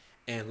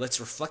and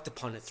let's reflect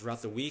upon it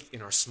throughout the week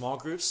in our small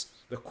groups.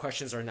 The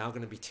questions are now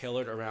going to be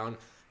tailored around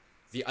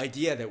the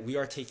idea that we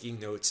are taking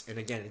notes. And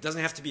again, it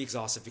doesn't have to be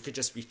exhaustive. It could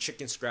just be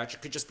chicken scratch.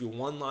 It could just be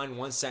one line,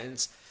 one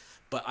sentence.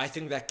 But I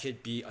think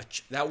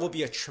that will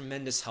be a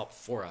tremendous help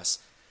for us,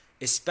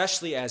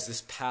 especially as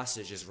this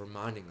passage is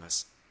reminding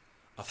us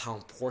of how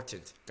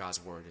important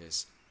God's word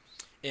is.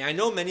 And I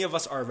know many of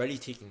us are already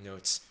taking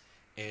notes,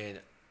 and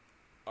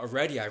I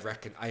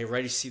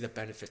already see the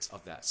benefits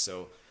of that.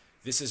 So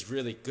this is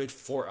really good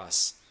for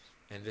us,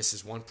 and this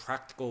is one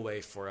practical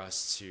way for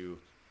us to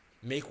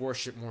make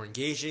worship more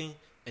engaging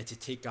and to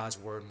take God's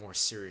word more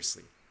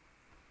seriously.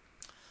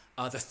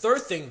 The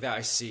third thing that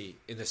I see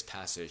in this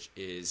passage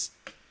is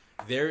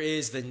there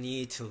is the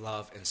need to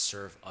love and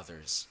serve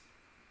others.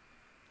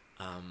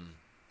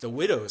 The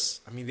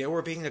widows, they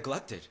were being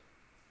neglected.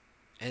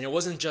 And it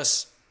wasn't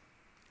just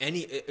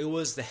it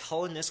was the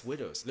Hellenist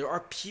widows. There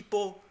are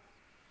people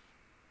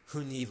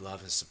who need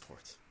love and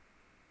support.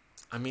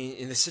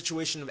 In the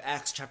situation of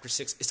Acts chapter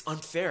 6, it's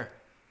unfair.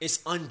 It's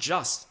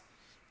unjust.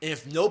 And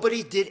if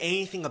nobody did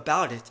anything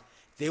about it,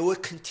 they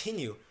would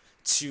continue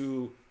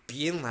to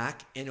be in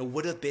lack, and it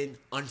would have been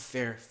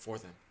unfair for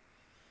them.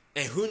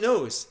 And who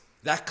knows,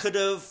 that could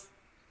have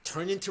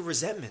turned into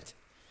resentment.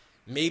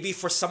 Maybe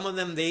for some of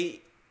them,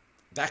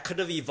 that could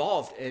have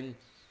evolved and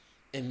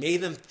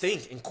made them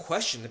think and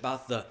question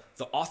about the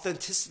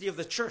authenticity of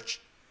the church.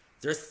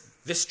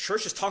 This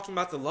church is talking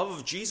about the love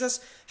of Jesus,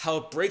 how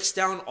it breaks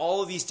down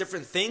all of these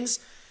different things.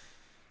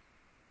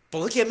 But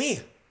look at me.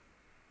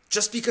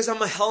 Just because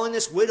I'm a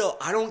Hellenist widow,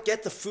 I don't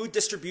get the food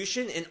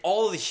distribution and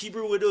all of the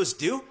Hebrew widows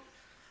do?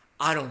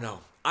 I don't know.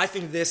 I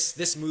think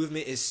this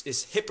movement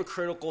is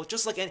hypocritical,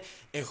 just like any,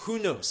 and who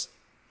knows?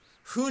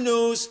 Who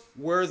knows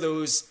where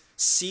those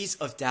seeds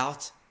of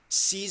doubt,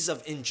 seeds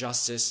of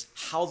injustice,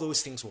 how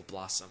those things will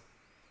blossom.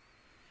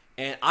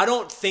 And I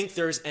don't think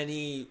there's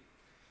any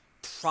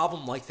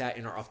problem like that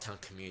in our Uptown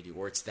community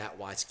where it's that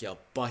wide scale,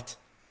 but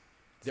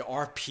there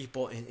are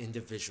people and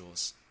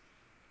individuals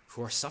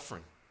who are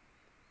suffering.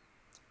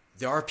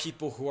 There are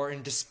people who are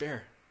in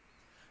despair.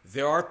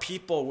 There are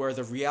people where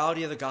the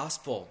reality of the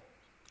gospel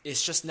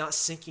is just not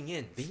sinking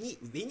in.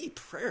 They need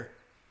prayer.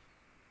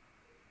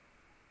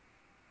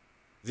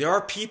 There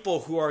are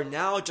people who are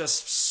now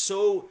just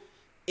so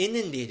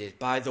inundated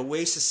by the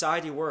way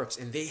society works,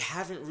 and they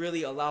haven't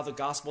really allowed the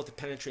gospel to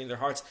penetrate in their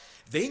hearts.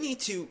 They need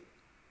to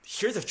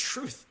hear the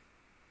truth.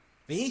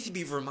 They need to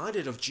be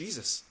reminded of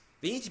Jesus.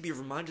 They need to be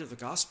reminded of the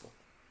gospel.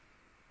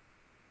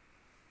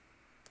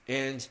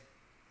 And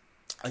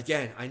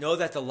again, I know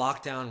that the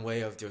lockdown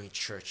way of doing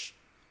church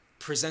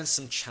presents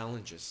some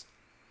challenges.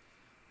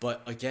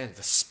 But again,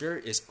 the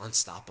Spirit is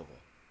unstoppable.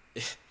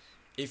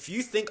 If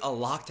you think a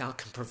lockdown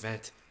can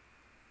prevent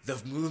the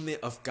movement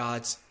of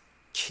God's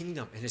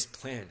kingdom and his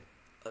plan,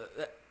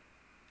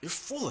 you're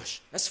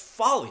foolish. That's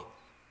folly.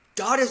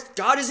 God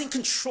is in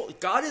control.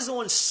 God is the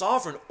one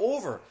sovereign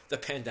over the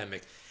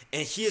pandemic.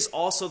 And he is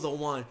also the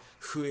one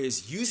who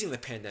is using the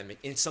pandemic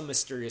in some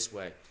mysterious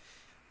way.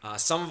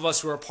 Some of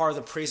us who are part of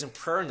the praise and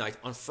prayer night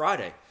on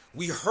Friday,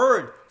 we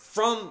heard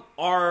from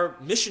our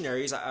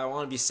missionaries. I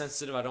want to be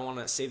sensitive. I don't want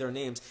to say their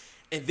names.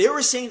 And they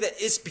were saying that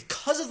it's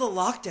because of the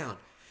lockdown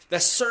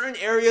that certain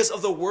areas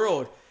of the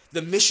world,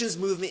 the missions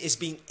movement is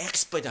being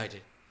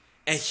expedited.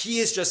 And he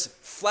is just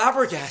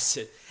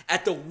flabbergasted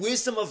at the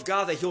wisdom of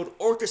God that he would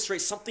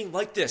orchestrate something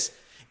like this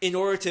in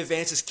order to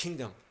advance his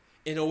kingdom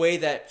in a way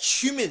that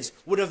humans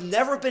would have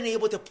never been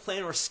able to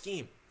plan or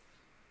scheme.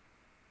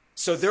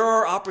 So there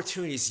are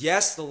opportunities.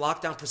 Yes, the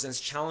lockdown presents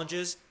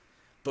challenges,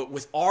 but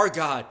with our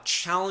God,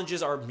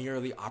 challenges are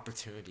merely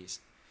opportunities.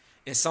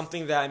 And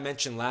something that I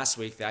mentioned last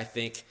week that I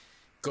think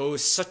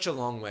goes such a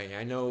long way.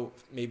 I know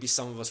maybe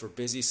some of us were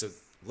busy, so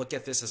look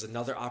at this as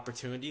another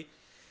opportunity.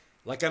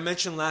 Like I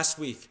mentioned last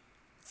week,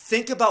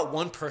 think about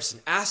one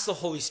person. Ask the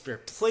Holy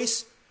Spirit,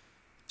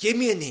 give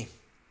me a name.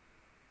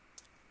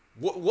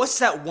 What's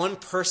that one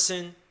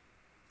person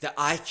that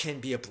I can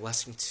be a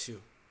blessing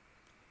to?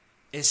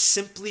 And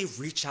simply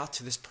reach out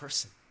to this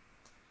person.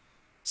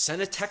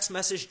 Send a text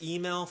message,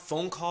 email,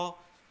 phone call,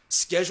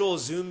 schedule a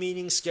Zoom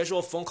meeting, schedule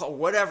a phone call,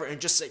 whatever,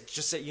 and just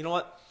say, you know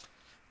what?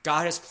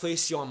 God has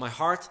placed you on my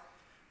heart.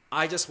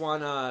 I just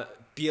want to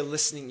be a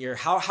listening ear.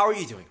 How are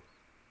you doing?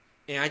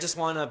 And I just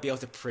want to be able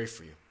to pray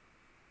for you.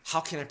 How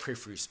can I pray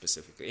for you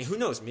specifically? And who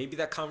knows, maybe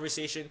that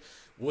conversation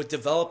would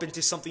develop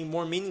into something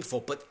more meaningful.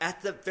 But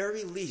at the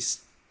very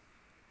least,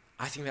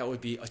 I think that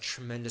would be a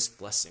tremendous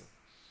blessing.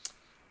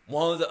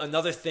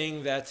 Another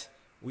thing that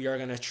we are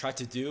going to try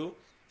to do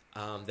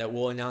that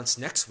we'll announce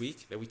next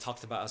week that we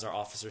talked about as our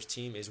officers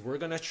team is we're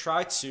going to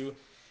try to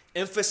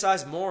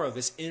emphasize more of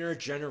this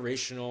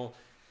intergenerational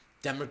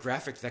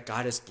demographic that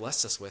God has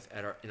blessed us with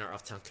in our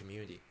Uptown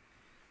community.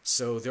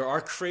 So there are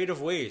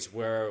creative ways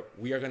where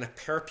we are going to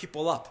pair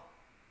people up,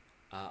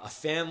 a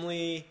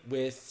family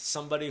with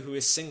somebody who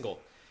is single,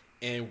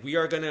 and we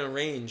are going to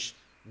arrange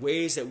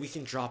ways that we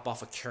can drop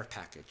off a care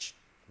package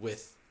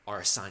with our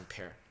assigned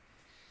pair.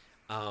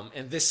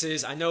 And this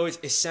is, I know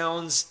it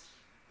sounds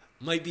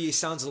a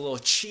little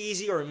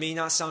cheesy or it may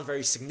not sound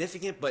very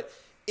significant, but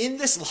in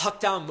this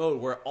lockdown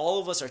mode where all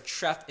of us are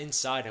trapped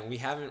inside and we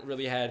haven't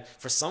really had,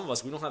 for some of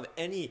us, we don't have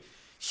any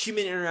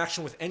human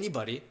interaction with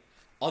anybody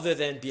other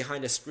than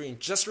behind a screen,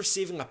 just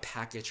receiving a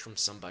package from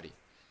somebody.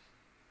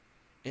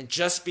 And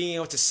just being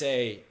able to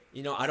say,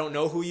 I don't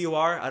know who you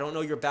are, I don't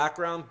know your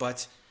background,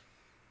 but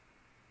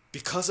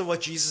because of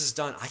what Jesus has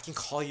done, I can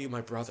call you my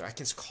brother. I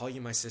can call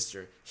you my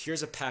sister.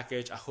 Here's a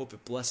package. I hope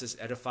it blesses,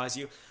 edifies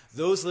you.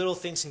 Those little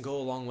things can go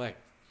a long way.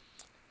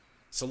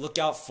 So look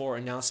out for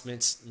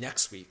announcements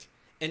next week.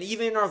 And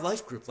even in our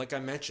life group, like I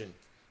mentioned,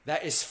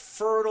 that is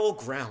fertile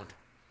ground.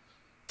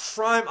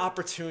 Prime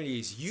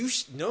opportunities.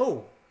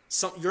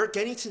 You're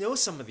getting to know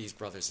some of these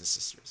brothers and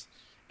sisters.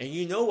 And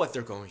you know what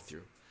they're going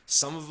through.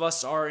 Some of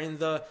us are in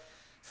the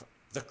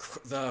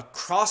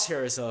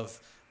crosshairs of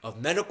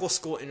medical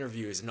school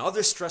interviews and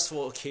other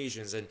stressful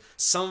occasions, and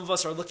some of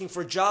us are looking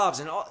for jobs,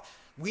 and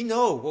we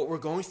know what we're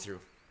going through.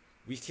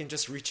 We can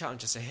just reach out and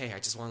just say, hey, I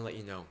just want to let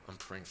you know I'm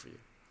praying for you.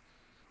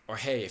 Or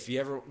hey, if you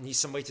ever need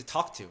somebody to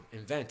talk to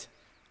and vent,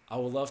 I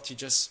would love to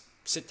just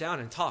sit down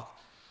and talk.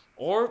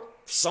 Or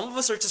some of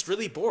us are just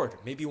really bored.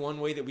 Maybe one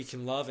way that we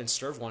can love and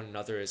serve one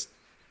another is,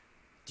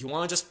 do you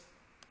want to just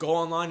go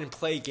online and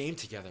play a game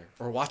together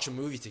or watch a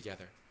movie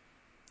together?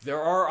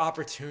 There are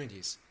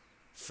opportunities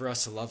for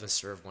us to love and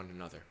serve one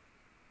another.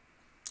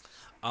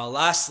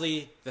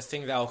 Lastly, the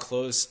thing that I'll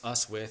close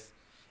us with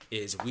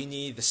is we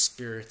need the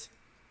Spirit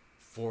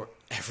for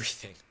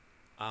everything.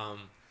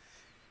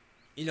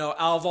 Out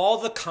of all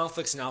the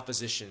conflicts and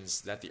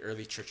oppositions that the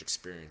early church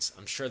experienced,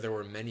 I'm sure there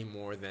were many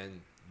more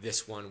than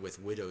this one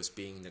with widows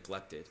being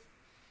neglected.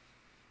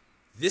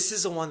 This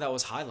is the one that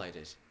was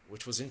highlighted,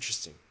 which was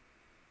interesting.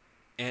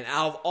 And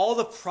out of all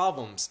the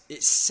problems,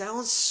 it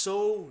sounds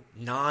so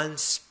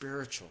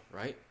non-spiritual,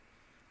 right?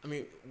 I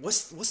mean,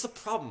 what's the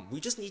problem? We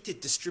just need to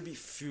distribute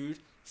food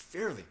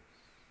fairly.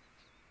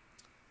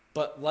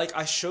 But like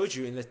I showed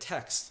you in the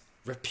text,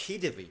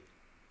 repeatedly,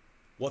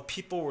 what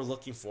people were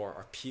looking for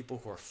are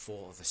people who are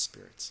full of the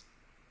Spirit.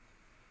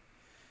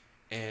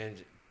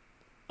 And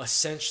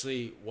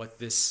essentially what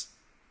this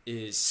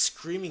is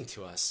screaming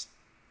to us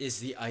is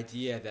the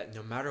idea that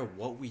no matter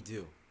what we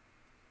do,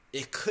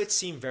 it could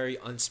seem very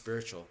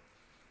unspiritual.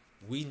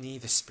 We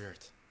need the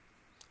Spirit.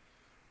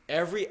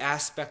 Every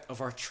aspect of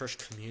our church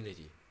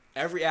community,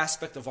 every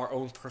aspect of our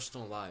own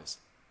personal lives,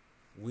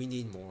 we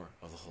need more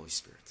of the Holy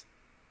Spirit.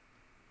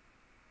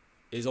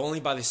 It is only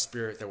by the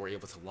Spirit that we're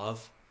able to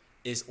love.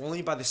 It is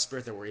only by the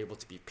Spirit that we're able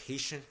to be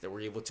patient, that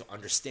we're able to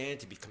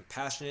understand, to be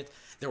compassionate,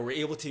 that we're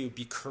able to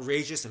be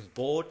courageous and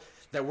bold,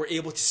 that we're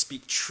able to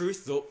speak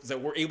truth,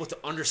 that we're able to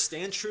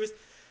understand truth.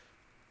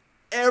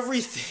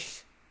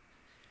 Everything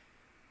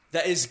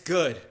that is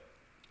good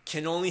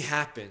can only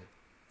happen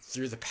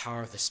through the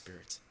power of the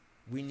Spirit.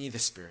 We need the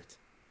Spirit.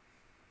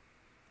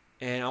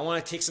 And I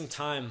want to take some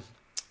time,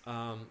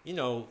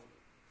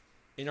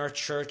 in our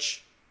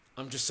church,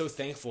 I'm just so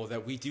thankful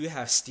that we do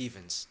have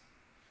Stevens.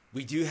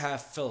 We do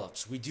have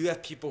Phillips. We do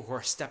have people who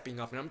are stepping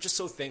up. And I'm just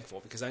so thankful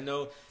because I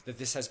know that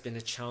this has been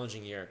a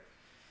challenging year.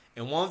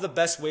 And one of the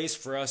best ways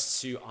for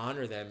us to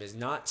honor them is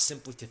not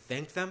simply to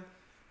thank them,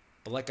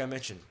 but like I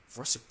mentioned,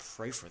 for us to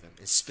pray for them.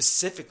 And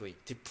specifically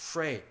to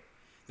pray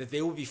that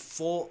they will be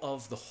full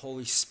of the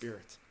Holy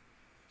Spirit.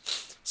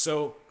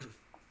 So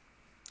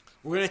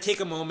we're going to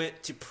take a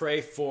moment to pray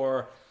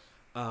for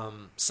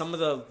some of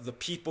the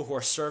people who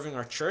are serving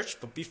our church.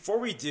 But before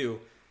we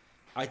do,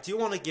 I do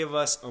want to give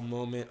us a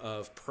moment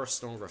of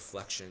personal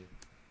reflection.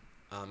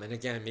 And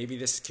again, maybe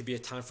this could be a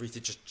time for you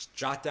to just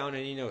jot down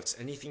any notes,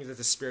 anything that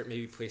the Spirit may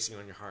be placing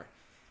on your heart.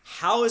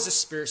 How is the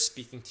Spirit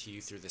speaking to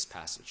you through this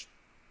passage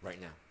right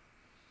now?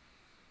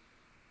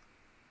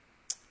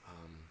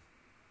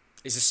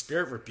 Is the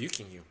Spirit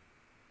rebuking you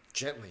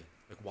gently?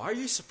 Like, why are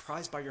you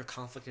surprised by your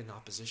conflict and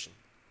opposition?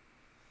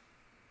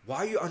 Why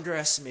are you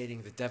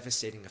underestimating the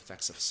devastating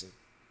effects of sin?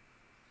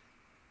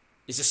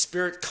 Is the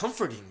Spirit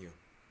comforting you?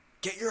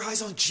 Get your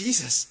eyes on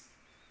Jesus.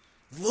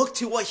 Look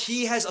to what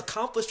He has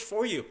accomplished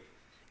for you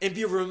and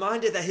be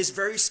reminded that His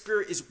very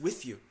Spirit is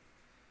with you.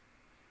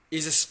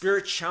 Is the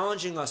Spirit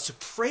challenging us to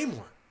pray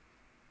more?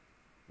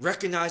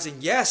 Recognizing,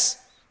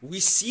 yes, we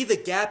see the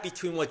gap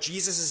between what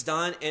Jesus has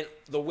done and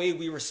the way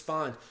we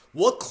respond.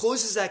 What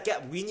closes that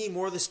gap? We need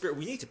more of the Spirit.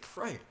 We need to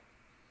pray.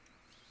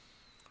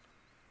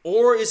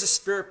 Or is the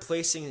Spirit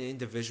placing an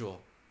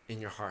individual in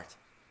your heart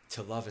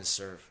to love and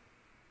serve?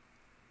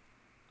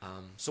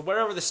 So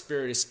whatever the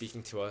Spirit is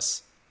speaking to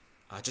us,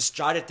 just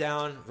jot it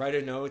down, write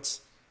a note,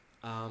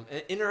 and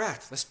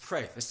interact. Let's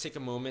pray. Let's take a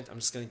moment. I'm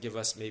just going to give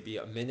us maybe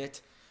a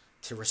minute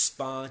to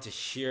respond, to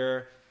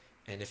hear.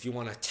 And if you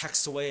want to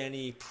text away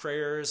any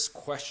prayers,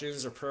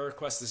 questions, or prayer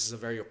requests, this is a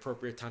very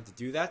appropriate time to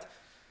do that.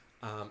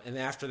 And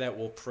after that,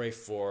 we'll pray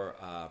for,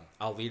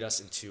 I'll lead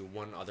us into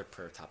one other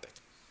prayer topic.